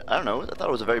sometimes, but I don't know, I thought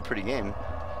it was a very pretty game.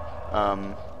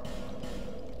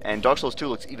 And Dark Souls 2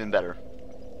 looks even better.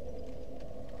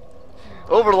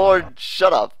 Overlord,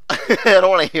 shut up. I don't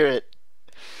want to hear it.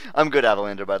 I'm good,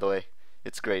 Avalander, by the way.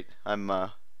 It's great. I'm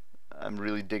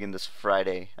really digging this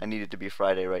Friday. I need it to be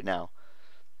Friday right now.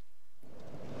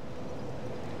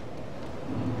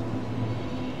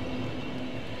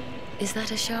 Is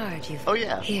that a shard you've... Oh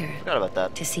yeah, here forgot about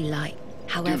that. to see light?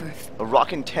 However... Dude, a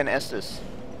rockin' 10 Estus.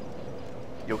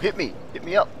 Yo, hit me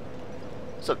up.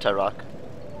 What's up, Tyrock?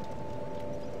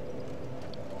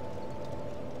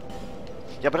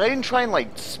 Yeah, but I didn't try and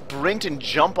like sprint and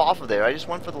jump off of there. I just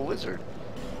went for the lizard.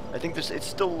 I think it's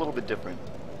still a little bit different.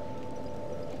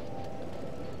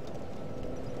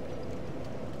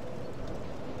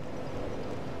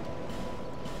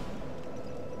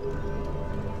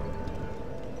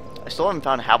 I still haven't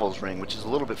found Havel's ring, which is a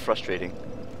little bit frustrating.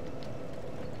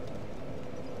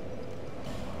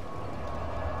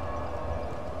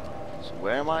 So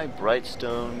where am I?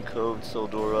 Brightstone Cove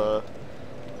Tseldora,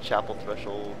 Chapel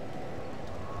Threshold.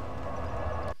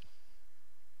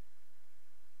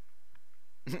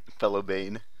 Fellow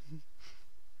Bane.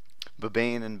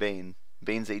 Babane and Bane.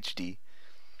 Bane's HD.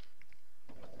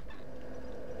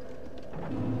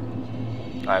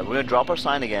 Alright, we're gonna drop our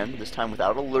sign again, this time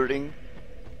without alerting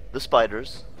the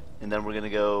spiders, and then we're gonna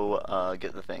go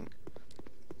get the thing.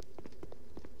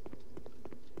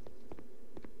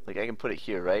 Like, I can put it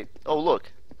here, right? Oh,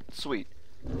 look! Sweet.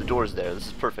 The door's there. This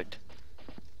is perfect.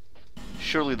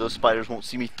 Surely those spiders won't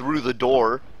see me through the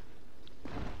door.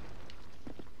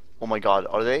 Oh my god,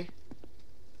 are they?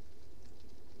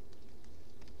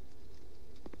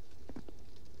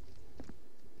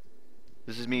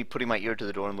 This is me putting my ear to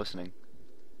the door and listening.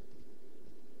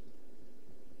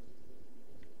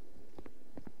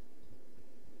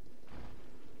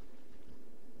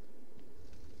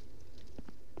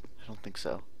 I don't think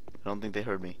so. I don't think they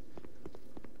heard me.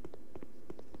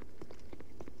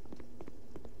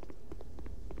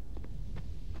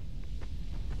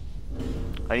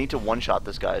 I need to one-shot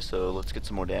this guy, so let's get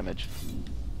some more damage.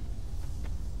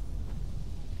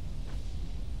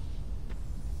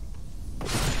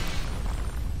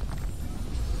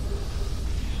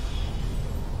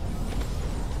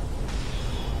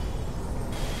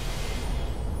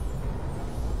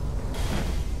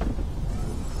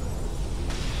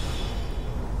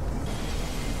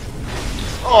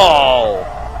 Oh!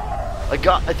 I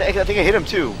think I hit him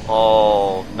too.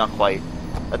 Oh, not quite.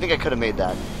 I think I could have made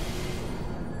that.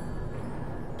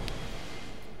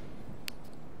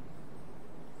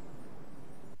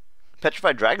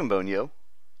 Petrified Dragon Bone, yo.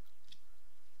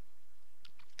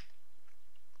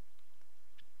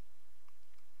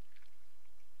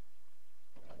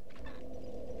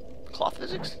 Cloth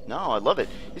physics? No, I love it.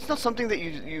 It's not something that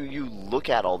you look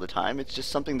at all the time. It's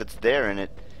just something that's there, and it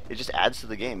just adds to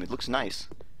the game. It looks nice.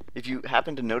 If you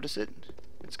happen to notice it,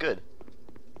 it's good.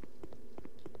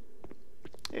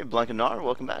 Hey, Blancanar,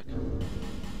 welcome back.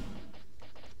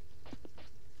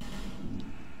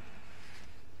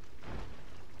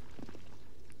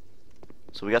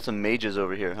 So we got some mages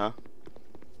over here, huh?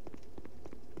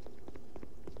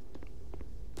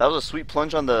 That was a sweet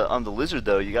plunge on the lizard,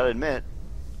 though. You gotta admit.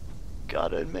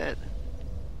 Gotta admit.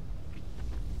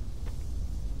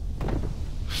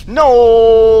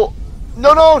 No!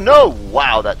 No, no, no!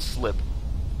 Wow, that slip.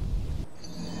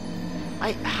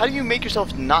 How do you make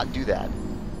yourself not do that?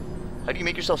 How do you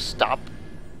make yourself stop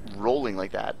rolling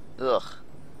like that? Ugh.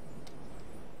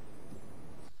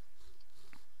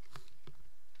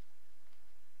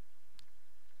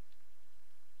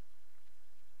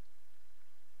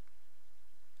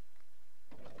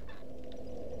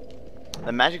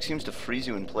 The magic seems to freeze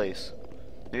you in place.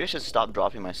 Maybe I should stop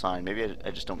dropping my sign. Maybe I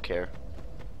just don't care.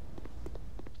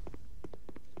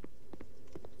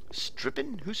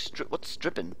 Strippin'? What's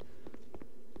strippin'?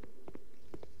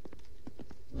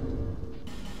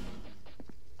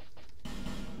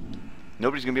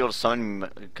 Nobody's gonna be able to summon me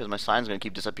because my sign's gonna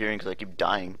keep disappearing because I keep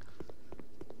dying.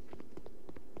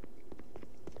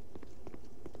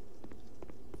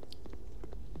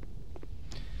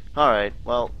 Alright,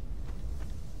 well,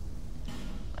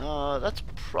 that's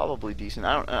probably decent.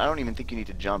 I don't even think you need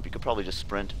to jump. You could probably just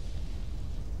sprint.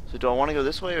 So do I want to go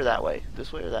this way or that way?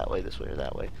 This way or that way? This way or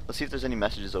that way? Let's see if there's any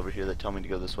messages over here that tell me to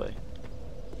go this way.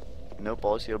 Nope,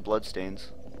 all I see are blood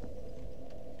stains.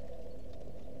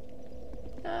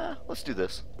 Let's do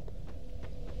this.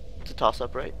 It's a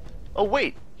toss-up, right? Oh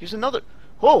wait, here's another.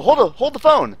 Oh, hold the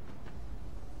phone.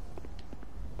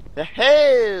 The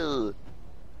hell? Did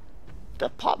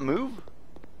that pot move?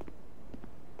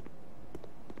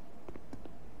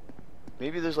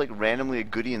 Maybe there's like randomly a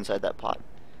goodie inside that pot.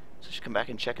 So I should come back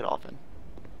and check it often.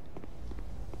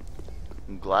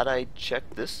 I'm glad I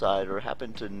checked this side or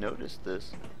happened to notice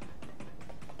this.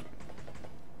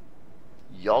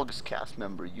 Yogscast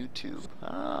member, YouTube.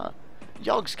 Ah,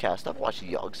 Yogscast. I've watched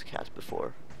Yogscast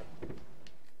before.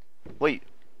 Wait.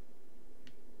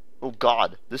 Oh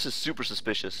God, this is super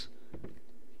suspicious.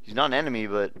 He's not an enemy,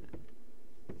 but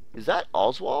is that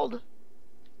Oswald?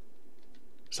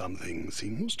 Something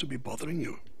seems to be bothering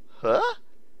you. Huh?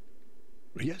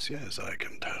 Yes, yes, I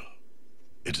can tell.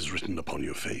 It is written upon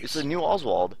your face. It's a new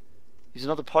Oswald. He's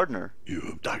another partner. You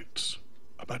have doubts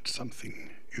about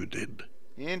something you did.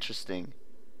 Interesting.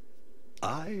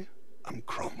 I am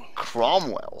Cromwell.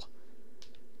 Cromwell?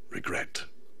 Regret,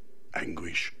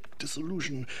 anguish,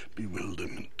 disillusion,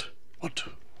 bewilderment. What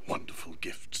wonderful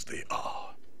gifts they are.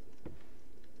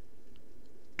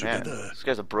 Man, Together, this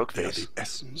guy's a broke they are face. the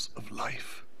essence of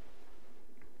life.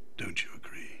 Don't you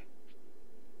agree?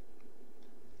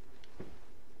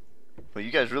 Well,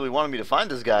 you guys really wanted me to find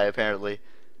this guy, apparently.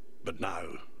 But now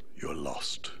you're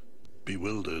lost,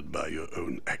 bewildered by your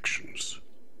own actions.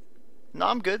 No,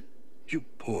 I'm good. You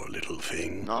poor little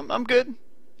thing. No, I'm good.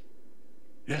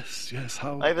 Yes, yes,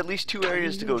 how I have at least 2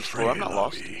 areas to go explore. I'm not frail are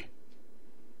lost. we?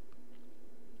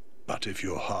 But if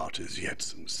your heart is yet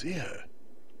sincere,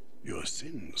 your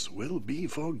sins will be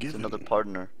It's forgiven. another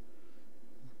partner.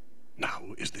 Now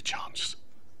is the chance.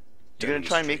 You gonna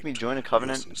try and make me join a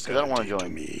covenant? Because I don't want to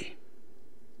join. Me.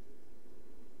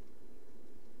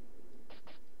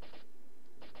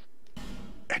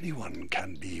 Anyone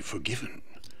can be forgiven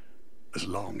as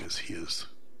long as he is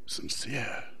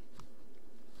sincere.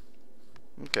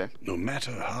 Okay. No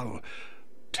matter how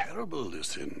terrible the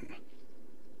sin.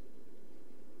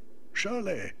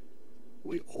 Surely,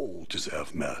 we all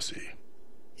deserve mercy.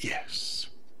 Yes.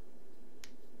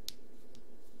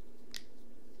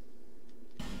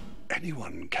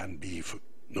 Anyone can be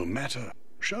no matter.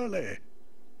 Surely.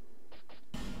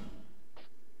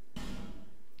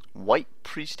 White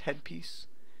priest headpiece?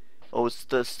 Oh, it's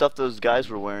the stuff those guys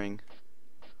were wearing.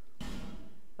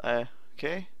 Okay.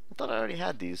 I thought I already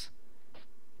had these.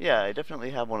 Yeah, I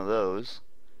definitely have one of those.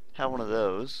 Have one of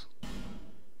those.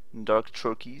 Dark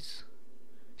turkeys.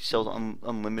 He sells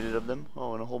unlimited of them.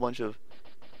 Oh, and a whole bunch of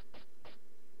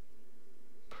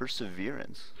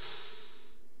perseverance.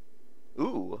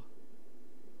 Ooh.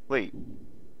 Wait.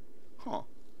 Huh.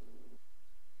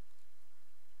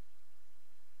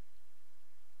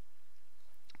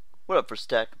 What up for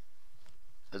Stack?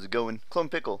 How's it going? Clone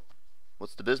Pickle.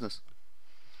 What's the business?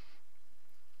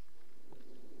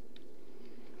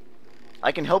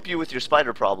 I can help you with your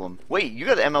spider problem. Wait, you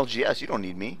got MLGS. You don't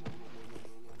need me.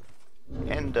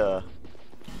 And,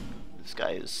 this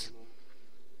guy is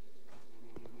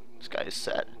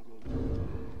set.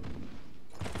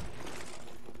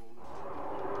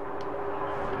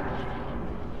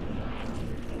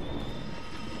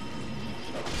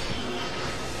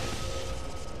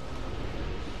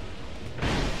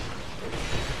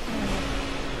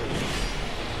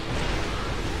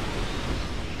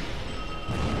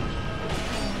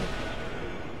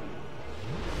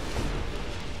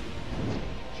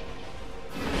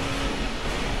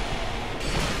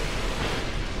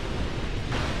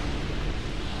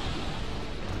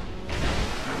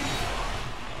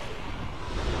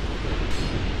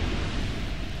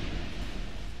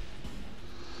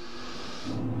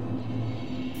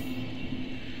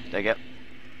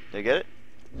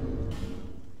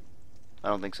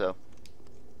 don't think so.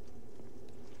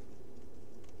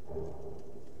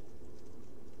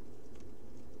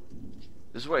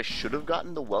 This is where I should have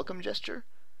gotten the welcome gesture?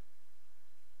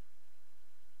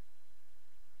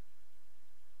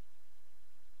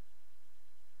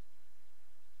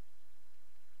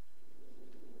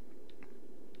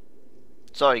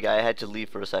 Sorry, guy, I had to leave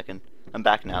for a second. I'm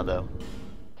back now, though.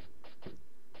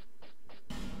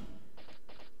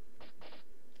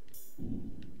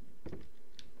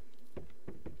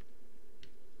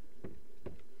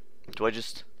 Do I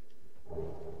just...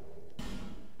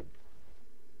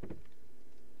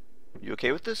 You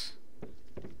okay with this?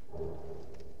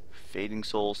 Fading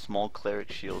Soul, Small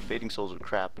Cleric Shield. Fading Souls are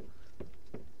crap.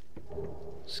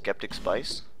 Skeptic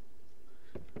Spice.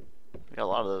 We got a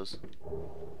lot of those.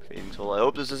 Fading Soul. I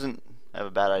hope this isn't... I have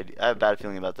a bad idea. I have a bad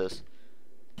feeling about this.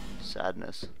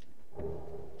 Sadness.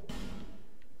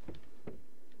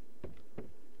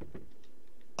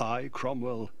 I,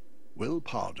 Cromwell, will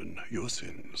pardon your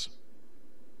sins.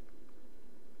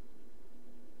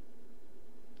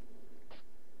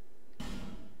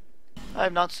 I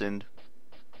have not sinned.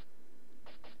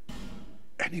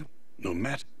 No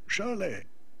matter, surely.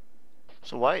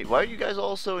 So why are you guys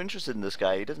all so interested in this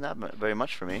guy? He doesn't have very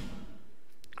much for me.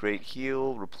 Great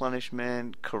Heal,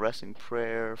 Replenishment, Caressing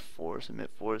Prayer, Force, Emit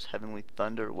Force, Heavenly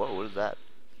Thunder. Whoa, what is that?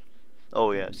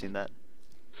 Oh yeah, I've seen that.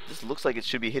 This looks like it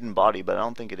should be Hidden Body, but I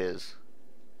don't think it is.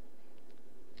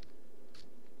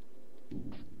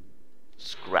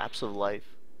 Scraps of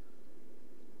Life.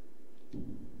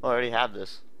 Oh, I already have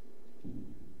this.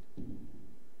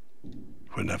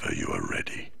 Whenever you are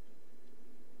ready.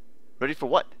 Ready for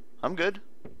what? I'm good.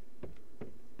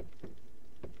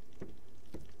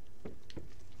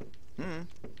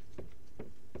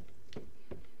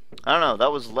 I don't know,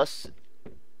 that was less...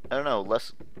 I don't know,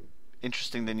 less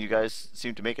interesting than you guys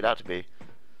seem to make it out to be.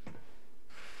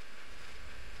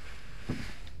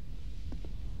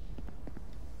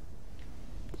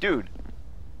 Dude,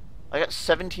 I got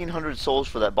 1,700 souls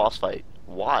for that boss fight.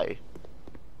 Why?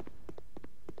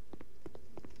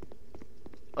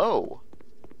 Oh.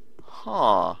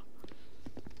 Huh.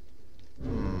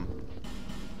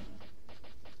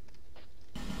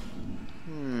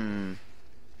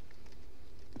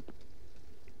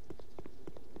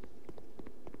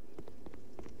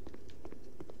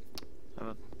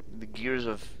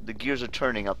 The gears are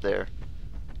turning up there.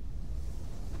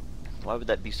 Why would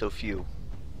that be so few?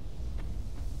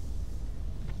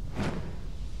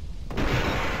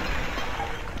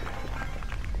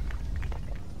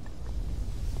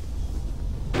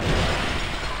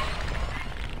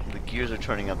 The gears are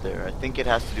turning up there. I think it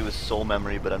has to do with soul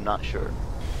memory, but I'm not sure.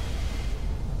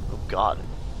 Oh god.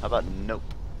 How about nope?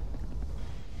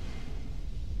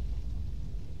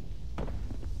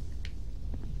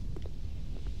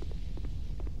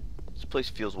 This place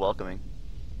feels welcoming.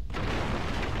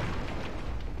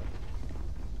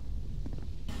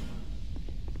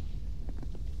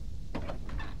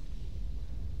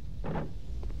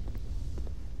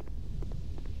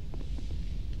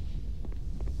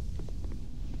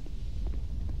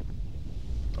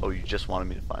 Oh, you just wanted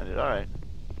me to find it. Alright.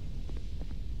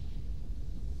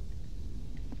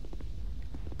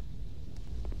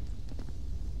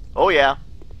 Oh yeah.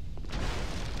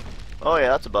 Oh yeah,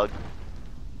 that's a bug.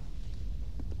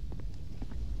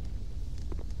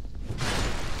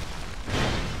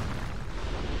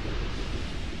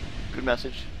 Good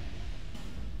message.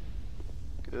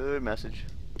 Good message.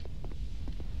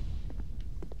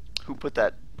 Who put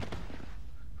that?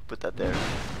 Who put that there?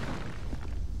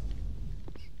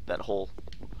 That hole.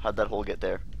 How'd that hole get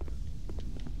there?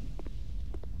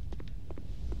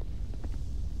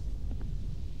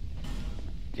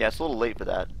 Yeah, it's a little late for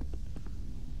that.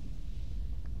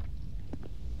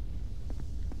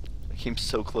 I came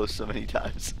so close so many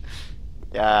times.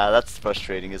 Yeah, that's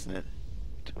frustrating, isn't it?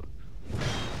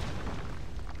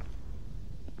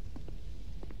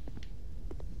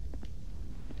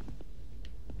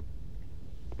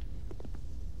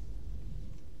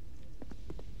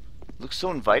 Looks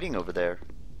so inviting over there.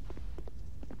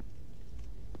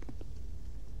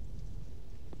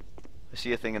 I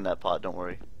see a thing in that pot, don't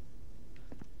worry.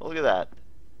 Oh, look at that.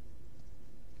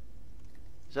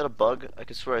 Is that a bug? I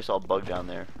could swear I saw a bug down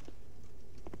there.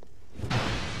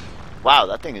 Wow,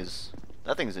 that thing is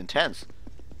intense.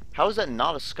 How is that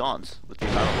not a sconce with the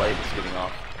amount of light it's giving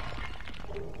off?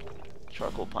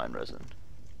 Charcoal pine resin.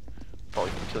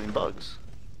 Probably from killing bugs.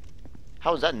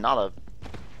 How is that not a...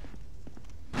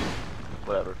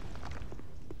 Whatever.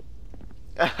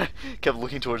 Kept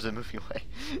looking towards it, moving away.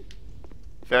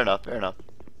 Fair enough, fair enough.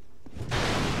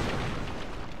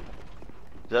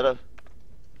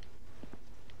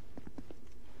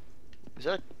 Is Is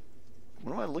that...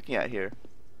 What am I looking at here?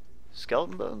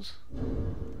 Skeleton bones?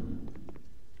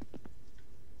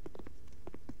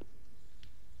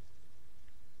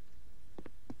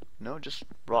 No, just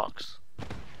rocks.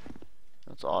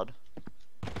 That's odd.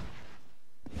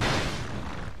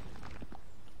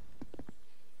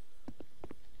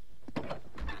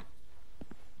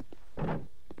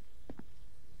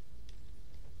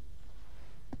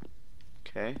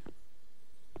 Okay.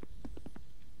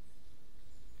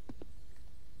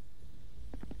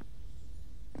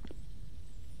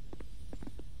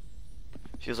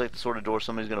 Feels like the sort of door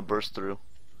somebody's gonna burst through.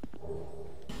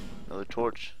 Another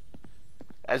torch.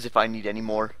 As if I need any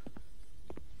more.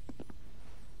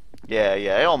 Yeah,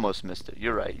 I almost missed it.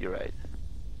 You're right, you're right.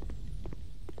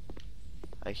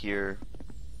 I hear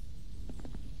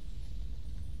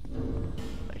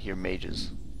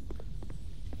mages.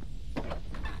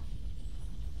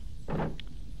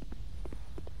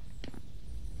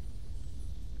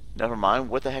 Never mind.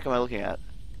 What the heck am I looking at?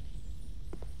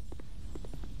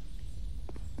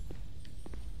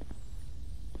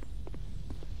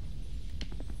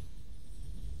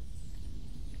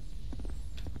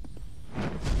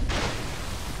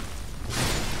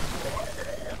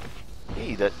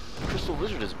 Hey, that crystal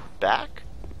lizard is back?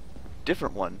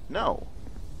 Different one. No.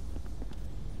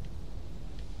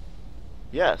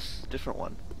 Yes, different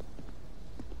one.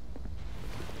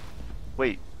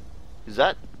 Wait, is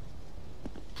that...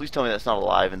 Please tell me that's not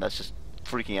alive and that's just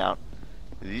freaking out.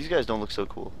 These guys don't look so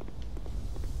cool.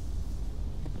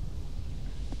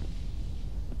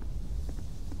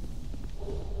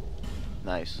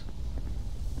 Nice.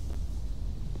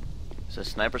 Is it a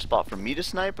sniper spot for me to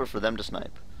snipe or for them to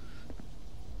snipe?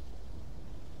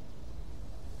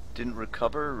 Didn't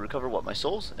recover? Recover what, my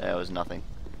souls? Eh, it was nothing.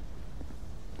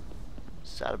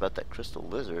 Sad about that crystal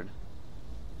lizard.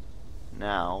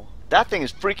 Now, that thing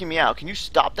is freaking me out. Can you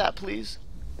stop that, please?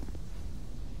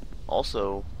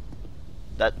 Also,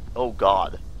 that... Oh,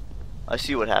 God. I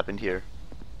see what happened here.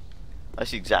 I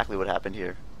see exactly what happened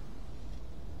here.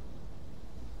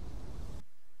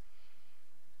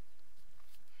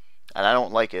 And I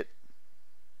don't like it.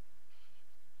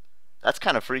 That's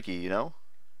kind of freaky, you know?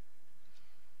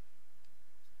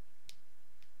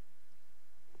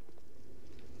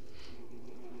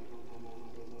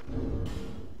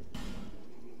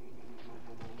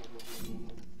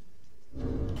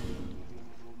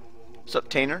 What's up,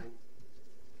 Tainer?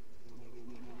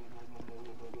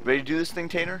 Ready to do this thing,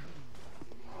 Tainer?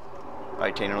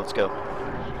 Alright, Tainer, let's go.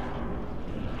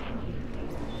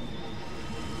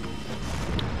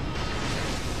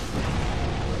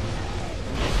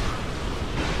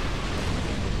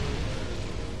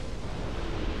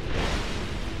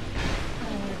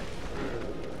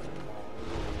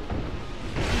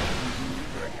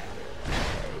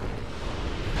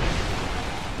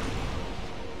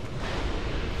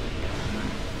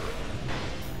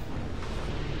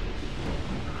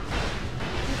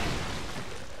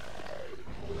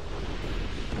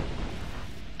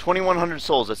 $2,100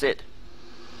 souls, that's it.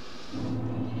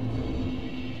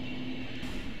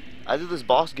 Either this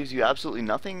boss gives you absolutely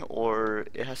nothing, or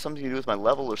it has something to do with my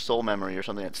level or soul memory or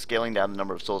something that's scaling down the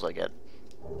number of souls I get.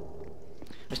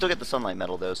 I still get the sunlight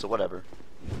medal though, so whatever.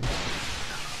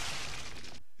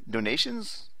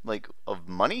 Donations? Like, of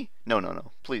money?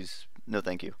 No. Please. No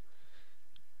thank you.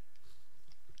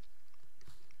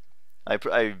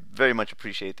 I very much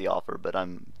appreciate the offer, but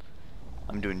I'm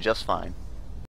doing just fine.